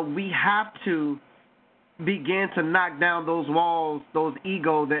 We have to begin to knock down those walls, those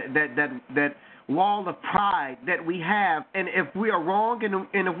ego, that wall of pride that we have. And if we are wrong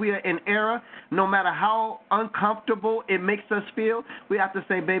and if we are in error, no matter how uncomfortable it makes us feel, we have to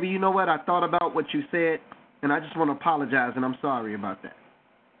say, baby, you know what? I thought about what you said, and I just want to apologize, and I'm sorry about that.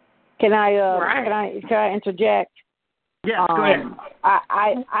 Can I interject? Yeah, go ahead.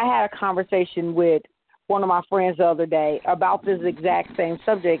 I had a conversation with one of my friends the other day about this exact same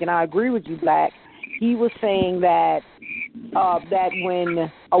subject, and I agree with you, Black. He was saying that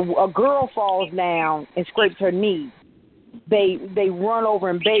when a girl falls down and scrapes her knee, they run over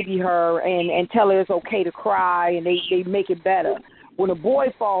and baby her and tell her it's okay to cry, and they make it better. when a boy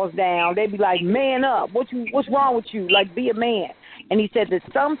falls down, they be like, man up. What's wrong with you? Like, be a man. And he said that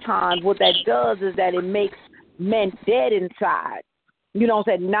sometimes what that does is that it makes men dead inside. You know what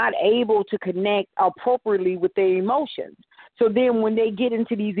I'm saying? Not able to connect appropriately with their emotions. So then when they get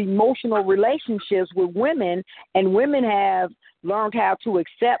into these emotional relationships with women, and women have learned how to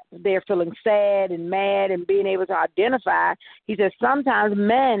accept they're feeling sad and mad and being able to identify, he said sometimes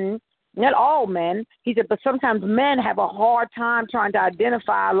men, not all men, he said, but sometimes men have a hard time trying to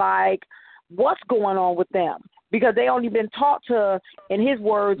identify, like, what's going on with them, because they only been taught to, in his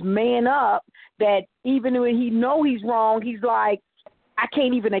words, man up, that even when he know he's wrong, he's like, I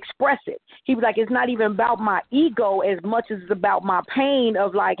can't even express it. He was like, it's not even about my ego as much as it's about my pain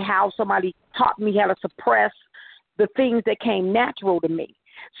of, like, how somebody taught me how to suppress the things that came natural to me.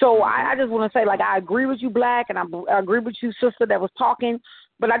 So I just want to say, like, I agree with you, Black, and I agree with you, sister, that was talking,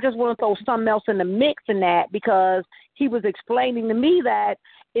 but I just want to throw something else in the mix in that, because he was explaining to me that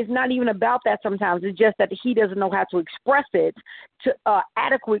it's not even about that sometimes. It's just that he doesn't know how to express it to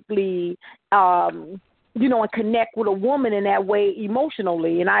adequately, and connect with a woman in that way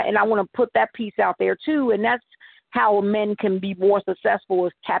emotionally. And I want to put that piece out there too. And that's how men can be more successful,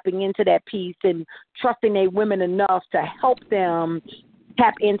 is tapping into that piece and trusting their women enough to help them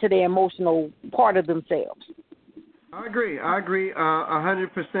tap into their emotional part of themselves. I agree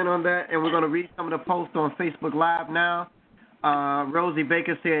 100% on that. And we're going to read some of the posts on Facebook Live now. Rosie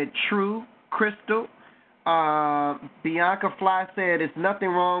Baker said, true. Crystal. Bianca Fly said, it's nothing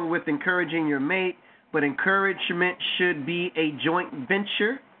wrong with encouraging your mate, but encouragement should be a joint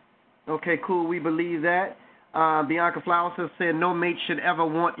venture. Okay, cool. We believe that. Bianca Fly also said, no mate should ever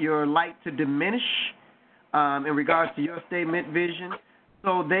want your light to diminish in regards to your statement, Vision.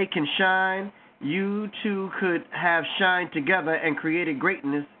 So they can shine. You two could have shined together and created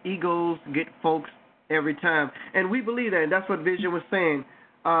greatness. Egos get folks every time. And we believe that. And that's what Vision was saying.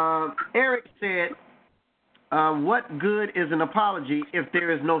 Eric said, what good is an apology if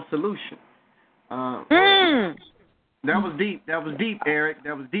there is no solution? That was deep. Eric.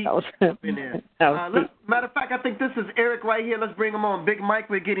 That was deep in there. Matter of fact, I think this is Eric right here. Let's bring him on. Big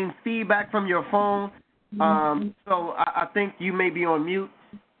Mike, we're getting feedback from your phone. So I think you may be on mute.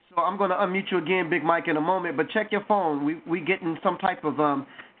 So I'm going to unmute you again, Big Mike, in a moment. But check your phone. We getting some type of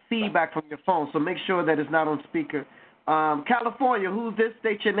feedback from your phone. So make sure that it's not on speaker. California, who's this?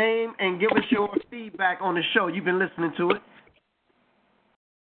 State your name and give us your feedback on the show. You've been listening to it.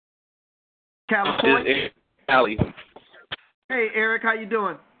 California. Cali. Hey, Eric, how you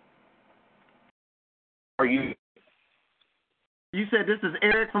doing? Are you? You said this is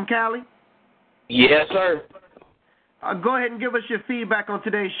Eric from Cali? Yes, sir. Go ahead and give us your feedback on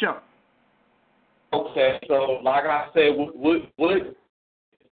today's show. Okay, so like I said, would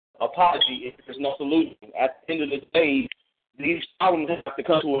apology if there's no solution. At the end of the day, these problems have to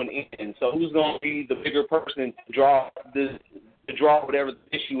come to an end. So who's going to be the bigger person to draw whatever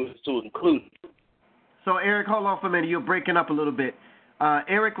the issue is to include? So, Eric, hold on for a minute. You're breaking up a little bit.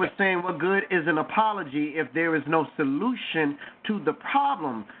 Eric was saying, what good is an apology if there is no solution to the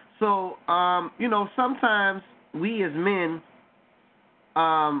problem? So, sometimes we as men,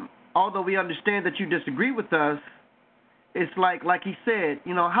 although we understand that you disagree with us, it's like he said,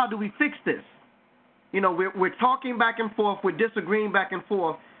 how do we fix this? We're talking back and forth, we're disagreeing back and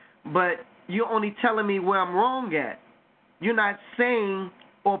forth, but you're only telling me where I'm wrong at. You're not saying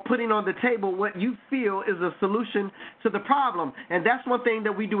or putting on the table what you feel is a solution to the problem. And that's one thing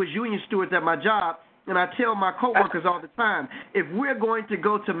that we do as union stewards at my job, and I tell my coworkers all the time, if we're going to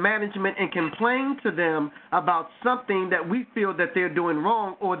go to management and complain to them about something that we feel that they're doing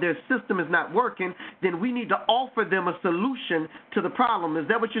wrong or their system is not working, then we need to offer them a solution to the problem. Is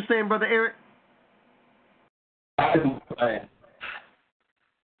that what you're saying, Brother Eric? Are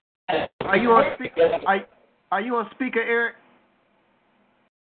you on speaker? Are you on speaker, Eric?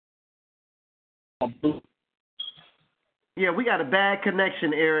 Yeah, we got a bad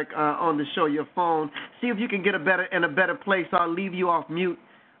connection, Eric, on the show. Your phone. See if you can get a better place. I'll leave you off mute.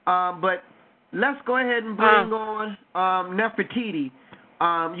 But let's go ahead and bring on Nefertiti.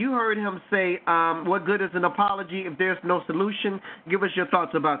 You heard him say, "What good is an apology if there's no solution?" Give us your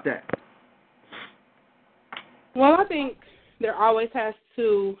thoughts about that. Well, I think there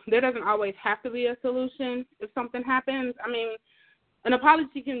doesn't always have to be a solution if something happens. I mean, an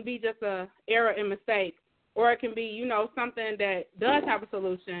apology can be just a error and mistake, or it can be, something that does have a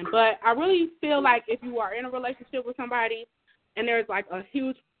solution. But I really feel like if you are in a relationship with somebody and there's like a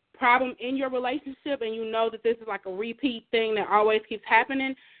huge problem in your relationship and you know that this is like a repeat thing that always keeps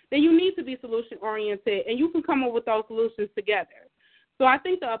happening, then you need to be solution-oriented and you can come up with those solutions together. So I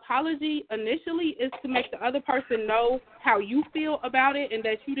think the apology initially is to make the other person know how you feel about it and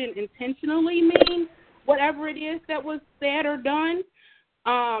that you didn't intentionally mean whatever it is that was said or done,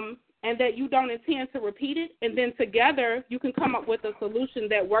 and that you don't intend to repeat it. And then together you can come up with a solution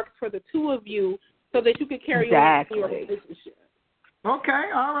that works for the two of you so that you can carry on in your relationship.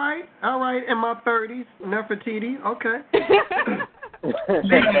 Okay, all right. In my 30s, Nefertiti. Okay.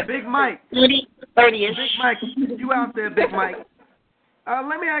 Big Mike. 30-ish. Big Mike, you out there, Big Mike.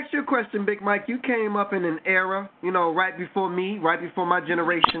 Let me ask you a question, Big Mike. You came up in an era, right before me, right before my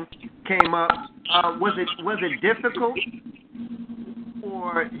generation came up. Was it difficult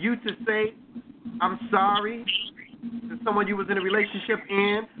for you to say, I'm sorry to someone you was in a relationship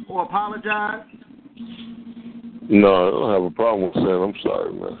in, or apologize? No, I don't have a problem with saying I'm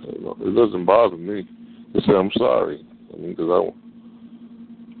sorry, man. It doesn't bother me to say I'm sorry. I mean, because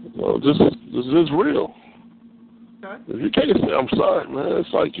this is real. Okay. If you can't say I'm sorry, man,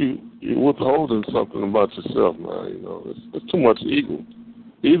 it's like you're withholding something about yourself, man. It's too much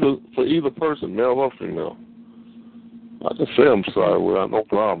ego, for either person, male or female. I can say I'm sorry without no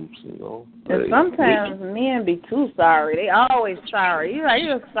problems, And sometimes men be too sorry. They always sorry. You're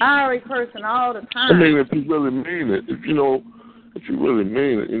a sorry person all the time. I mean, if you really mean it, if you really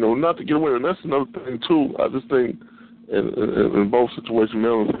mean it, not to get away. And that's another thing too. I just think in both situations,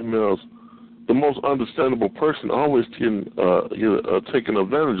 male and females, the most understandable person always getting taken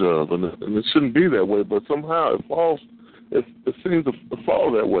advantage of, and it shouldn't be that way. But somehow it falls. It seems to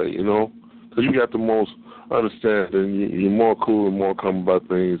fall that way, because you got the most understanding, you're more cool and more calm about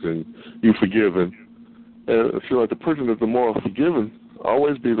things, and you're forgiving. And I feel like the person that's the more forgiving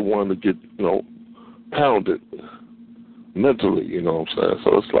always be the one to get, pounded mentally, you know what I'm saying?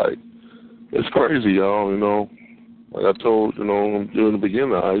 So it's like, it's crazy, y'all, Like I told, during the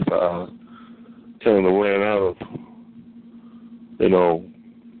beginning, I kind of ran out of,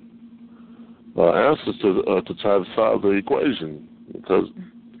 answers to try to solve the equation, because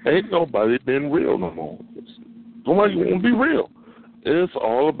ain't nobody been real no more. Nobody won't be real. It's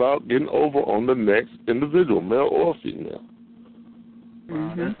all about getting over on the next individual, male or female.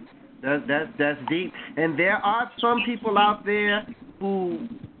 Wow, that's deep. And there are some people out there who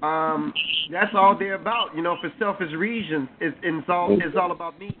that's all they're about, for selfish reasons. It's all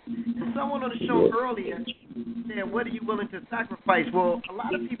about me. And someone on the show earlier said, what are you willing to sacrifice? Well, a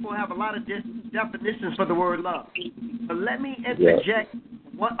lot of people have a lot of definitions for the word love. But let me interject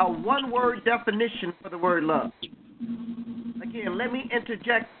a one-word definition for the word love. Again, let me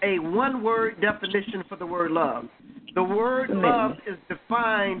interject a one-word definition for the word love. The word love is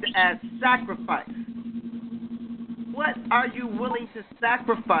defined as sacrifice. What are you willing to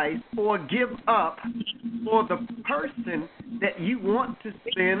sacrifice or give up for the person that you want to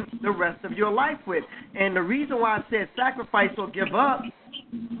spend the rest of your life with? And the reason why I said sacrifice or give up,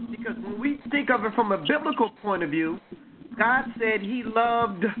 because when we think of it from a biblical point of view, God said he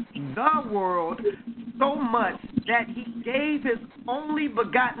loved the world so much that he gave his only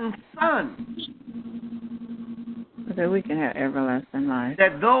begotten Son, so that we can have everlasting life,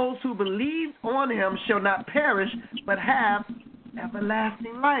 that those who believe on him shall not perish but have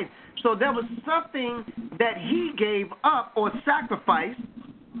everlasting life. So there was something that he gave up or sacrificed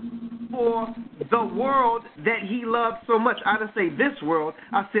for the world that he loved so much. I didn't say this world.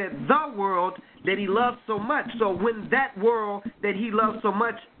 I said the world that he loved so much. So when that world that he loved so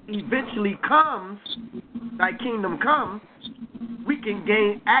much eventually comes, thy kingdom comes, we can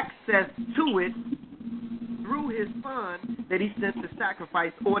gain access to it through his Son that he sent to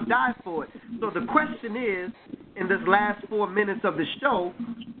sacrifice or die for it. So the question is, in this last 4 minutes of the show,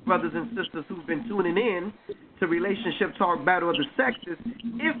 brothers and sisters who've been tuning in to Relationship Talk Battle of the Sexes,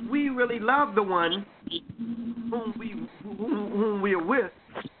 if we really love the one whom we are with,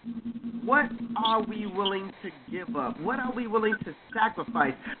 what are we willing to give up? What are we willing to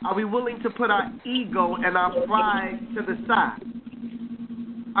sacrifice? Are we willing to put our ego and our pride to the side?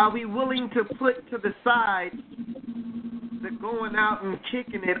 Are we willing to put to the side the going out and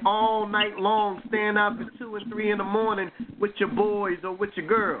kicking it all night long, staying out to 2 and 3 in the morning with your boys or with your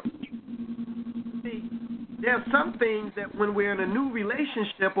girls? See, there are some things that when we're in a new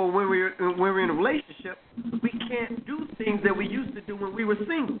relationship or when we're in a relationship, we can't do things that we used to do when we were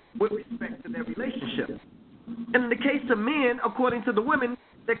single with respect to that relationship. And in the case of men, according to the women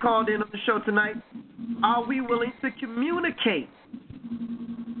that called in on the show tonight, are we willing to communicate?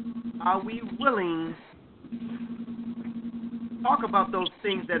 Are we willing to talk about those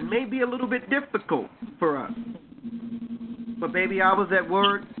things that may be a little bit difficult for us? But baby, I was at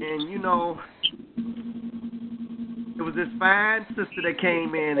work and it was this fine sister that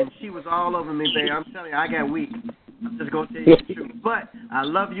came in and she was all over me, baby. I'm telling you, I got weak. I'm just going to tell you the truth. But I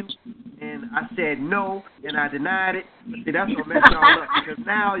love you, and I said no, and I denied it. But see, that's going to mess y'all up because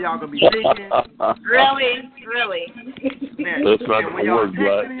now y'all going to be thinking. Really? Man, That's not and when gonna y'all work, Black.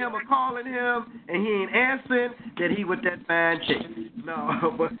 texting him or calling him, and he ain't answering, that he with that fine chick.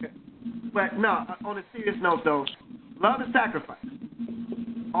 No, but no, on a serious note, though, love is sacrifice.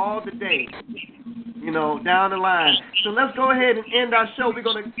 All the days. Down the line. So let's go ahead and end our show. We're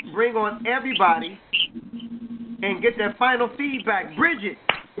going to bring on everybody and get their final feedback. Bridget,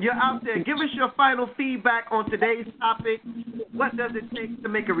 you're out there. Give us your final feedback on today's topic. What does it take to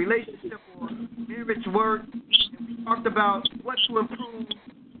make a relationship or marriage work? And we talked about what to improve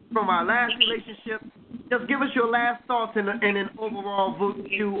from our last relationship. Just give us your last thoughts and an overall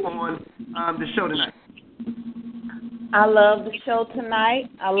view on the show tonight. I love the show tonight.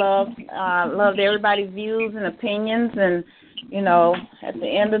 I loved everybody's views and opinions, and at the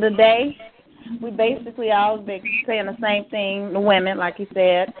end of the day, we basically all been saying the same thing. The women, like you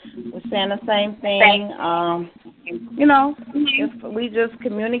said, we're saying the same thing. If we just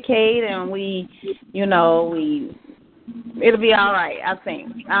communicate and it'll be all right. I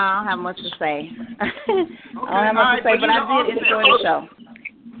think I don't have much to say. I don't have much to say, but I did enjoy the show.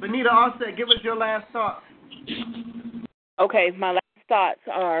 Benita Offset, give us your last thoughts. Okay, my last thoughts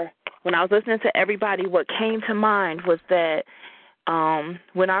are, when I was listening to everybody, what came to mind was that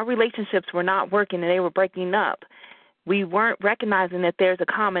when our relationships were not working and they were breaking up, we weren't recognizing that there's a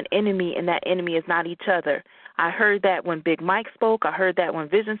common enemy, and that enemy is not each other. I heard that when Big Mike spoke. I heard that when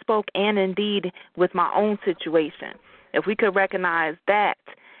Vision spoke, and indeed with my own situation. If we could recognize that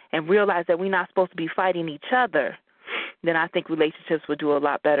and realize that we're not supposed to be fighting each other, then I think relationships would do a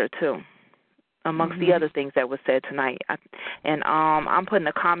lot better too, amongst the other things that were said tonight. I'm putting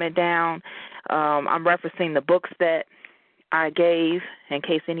a comment down. I'm referencing the books that I gave in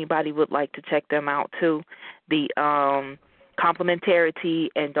case anybody would like to check them out too. The complementarity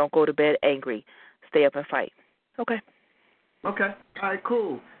and don't go to bed angry. Stay up and fight. Okay. All right,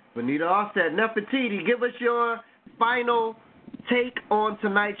 cool. Benita Offset, Nefertiti, give us your final take on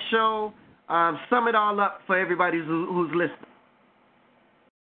tonight's show. Sum it all up for everybody who's listening.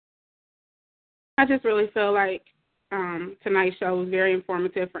 I just really feel like tonight's show was very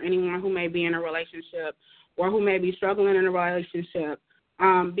informative for anyone who may be in a relationship or who may be struggling in a relationship.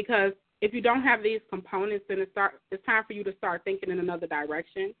 Because if you don't have these components, then it's time for you to start thinking in another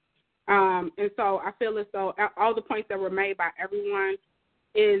direction. And so I feel as though all the points that were made by everyone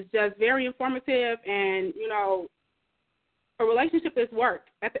is just very informative. And, a relationship is work.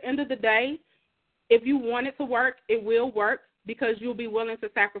 At the end of the day, if you want it to work, it will work, because you'll be willing to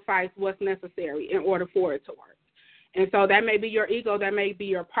sacrifice what's necessary in order for it to work. And so that may be your ego, that may be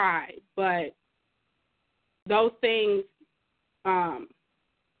your pride, but those things are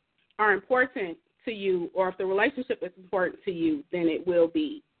important to you, or if the relationship is important to you, then it will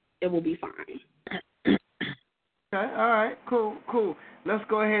be fine. Okay, all right, cool. Let's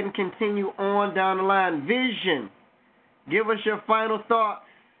go ahead and continue on down the line. Vision, give us your final thoughts.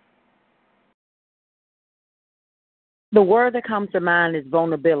 The word that comes to mind is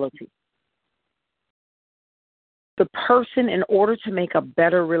vulnerability. The person, in order to make a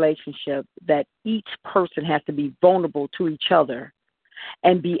better relationship, that each person has to be vulnerable to each other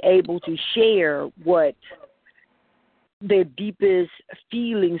and be able to share what their deepest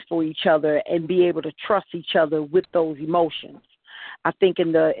feelings for each other and be able to trust each other with those emotions. I think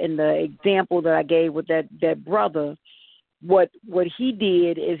in the example that I gave with that brother, what he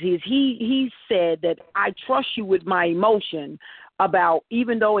did is he said that I trust you with my emotion about,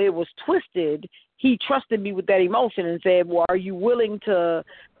 even though it was twisted, he trusted me with that emotion and said, well, are you willing to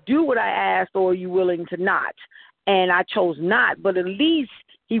do what I asked, or are you willing to not? And I chose not, but at least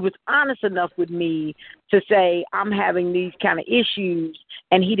he was honest enough with me to say, I'm having these kind of issues,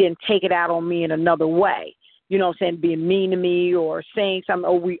 and he didn't take it out on me in another way. You know what I'm saying, being mean to me or saying something,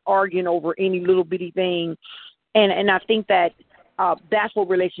 or we arguing over any little bitty thing. And I think that that's what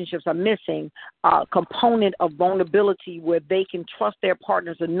relationships are missing, a component of vulnerability where they can trust their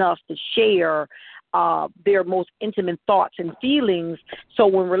partners enough to share their most intimate thoughts and feelings. So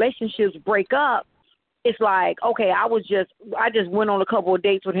when relationships break up, it's like, okay, I just went on a couple of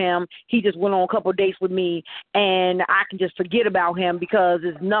dates with him. He just went on a couple of dates with me, and I can just forget about him because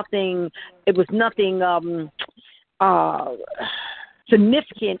it was nothing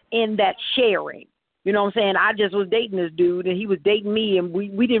significant in that sharing. You know what I'm saying? I just was dating this dude, and he was dating me, and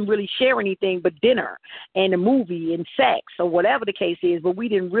we didn't really share anything but dinner and a movie and sex or whatever the case is, but we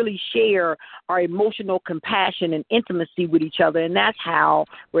didn't really share our emotional compassion and intimacy with each other, and that's how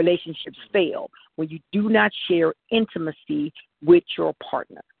relationships fail, when you do not share intimacy with your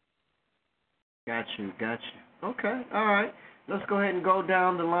partner. Got you. Okay. All right. Let's go ahead and go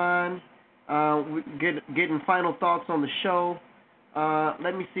down the line. Getting final thoughts on the show.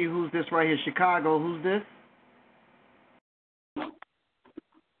 Let me see who's this right here. Chicago. Who's this?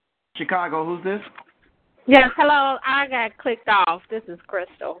 Chicago. Who's this? Yes. Hello. I got clicked off. This is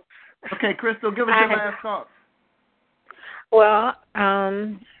Crystal. Okay, Crystal. Give us your last thoughts. Well,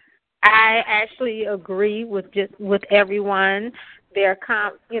 I actually agree with everyone. Their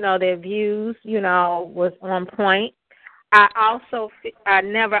their views, was on point. I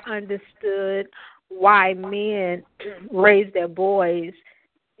never understood why men raise their boys.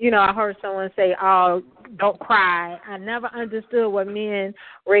 I heard someone say, "Oh, don't cry." I never understood why men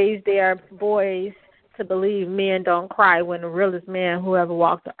raise their boys to believe men don't cry when the realest man who ever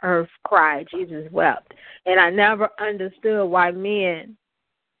walked the earth cried. Jesus wept. And I never understood why men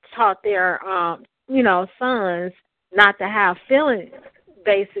taught their, sons not to have feelings,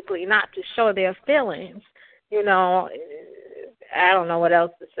 basically, not to show their feelings. I don't know what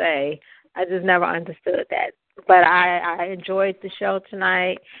else to say. I just never understood that. But I enjoyed the show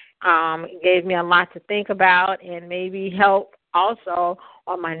tonight. It gave me a lot to think about and maybe help also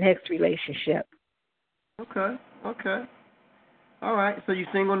on my next relationship. Okay. All right. So you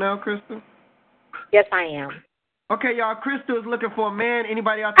single now, Crystal? Yes, I am. Okay, y'all. Crystal is looking for a man.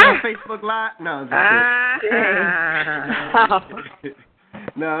 Anybody out there on Facebook Live? No, just kidding.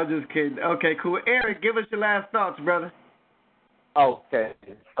 No, I'm just kidding. Okay, cool. Eric, give us your last thoughts, brother. Okay.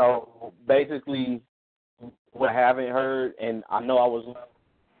 So basically, what I haven't heard, and I know I was,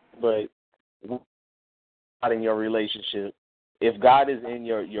 but not in your relationship. If God is in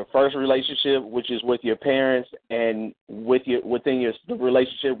your first relationship, which is with your parents, and within the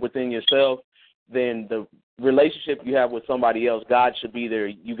relationship within yourself, then the relationship you have with somebody else, God should be there.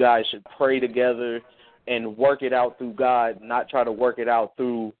 You guys should pray together and work it out through God, not try to work it out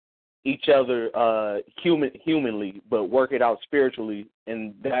through each other humanly, but work it out spiritually,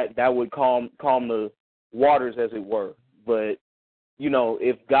 and that would calm the waters, as it were. But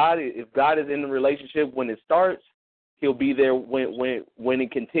if God is in the relationship when it starts, He'll be there when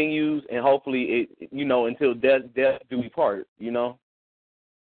it continues, and hopefully it until death do we part.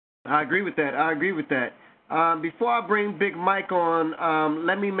 I agree with that. Before I bring Big Mike on,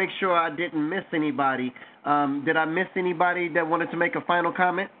 let me make sure I didn't miss anybody. Did I miss anybody that wanted to make a final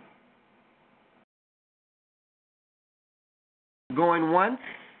comment? Going once?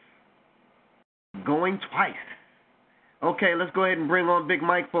 Going twice? Okay, let's go ahead and bring on Big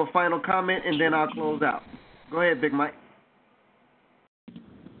Mike for a final comment, and then I'll close out. Go ahead, Big Mike.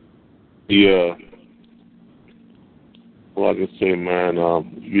 Yeah. Well, I can say, man,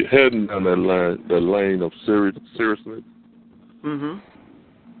 you're heading down that lane of seriousness. Man,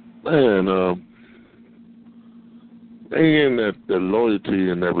 bring in that loyalty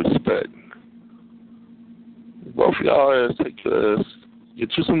and that respect. Both of y'all take your ass,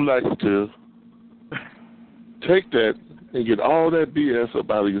 get you some laxative, take that and get all that BS up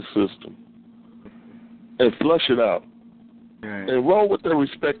out of your system and flush it out. Right. And roll with that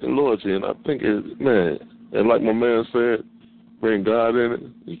respect and loyalty. And I think, and like my man said, bring God in it,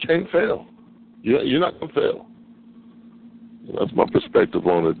 you can't fail. You're not going to fail. That's my perspective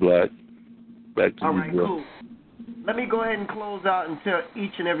on it, Black. Back to you, bro. All right, cool. Let me go ahead and close out and tell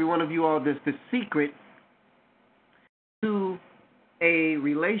each and every one of you all this. The secret to a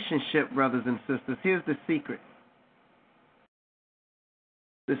relationship, brothers and sisters, here's the secret.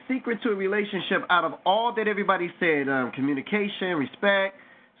 The secret to a relationship, out of all that everybody said, communication, respect,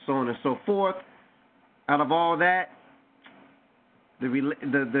 so on and so forth, out of all that,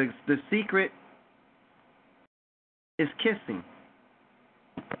 the secret is kissing.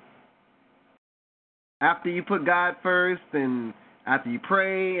 After you put God first, and after you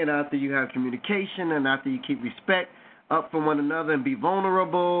pray, and after you have communication, and after you keep respect up for one another and be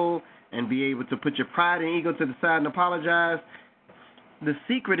vulnerable and be able to put your pride and ego to the side and apologize, the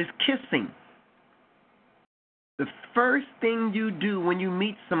secret is kissing. The first thing you do when you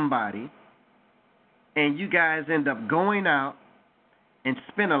meet somebody and you guys end up going out and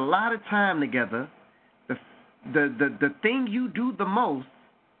spend a lot of time together, the thing you do the most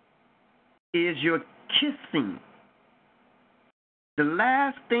is your kissing. The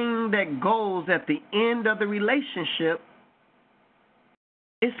last thing that goes at the end of the relationship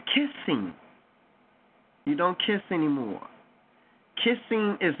is kissing. You don't kiss anymore.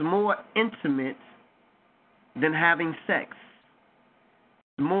 Kissing is more intimate than having sex.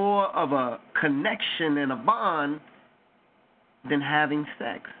 More of a connection and a bond than having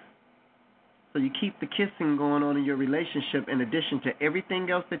sex. So you keep the kissing going on in your relationship in addition to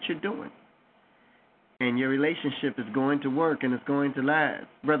everything else that you're doing. and your relationship is going to work and it's going to last.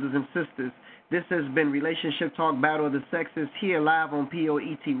 Brothers and sisters, this has been Relationship Talk Battle of the Sexes here live on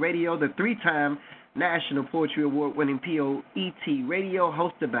P.O.E.T. Radio, the 3-time National Poetry Award-winning P.O.E.T. Radio,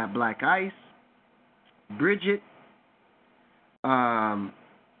 hosted by Black Ice, Bridget,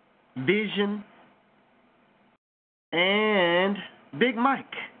 Vision, and Big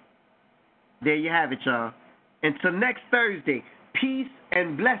Mike. There you have it, y'all. Until next Thursday, peace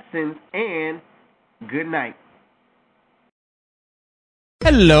and blessings and good night.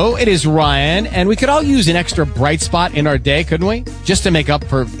 Hello, it is Ryan, and we could all use an extra bright spot in our day, couldn't we? Just to make up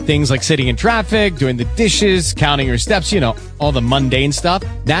for things like sitting in traffic, doing the dishes, counting your steps, all the mundane stuff.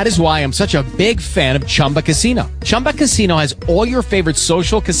 That is why I'm such a big fan of Chumba Casino. Chumba Casino has all your favorite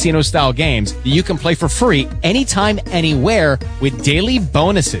social casino-style games that you can play for free anytime, anywhere with daily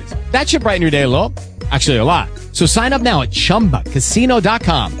bonuses. That should brighten your day a little. Actually, a lot. So sign up now at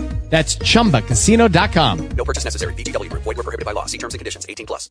ChumbaCasino.com. That's ChumbaCasino.com. No purchase necessary. VGW Group. Void where prohibited by law. See terms and conditions. 18+.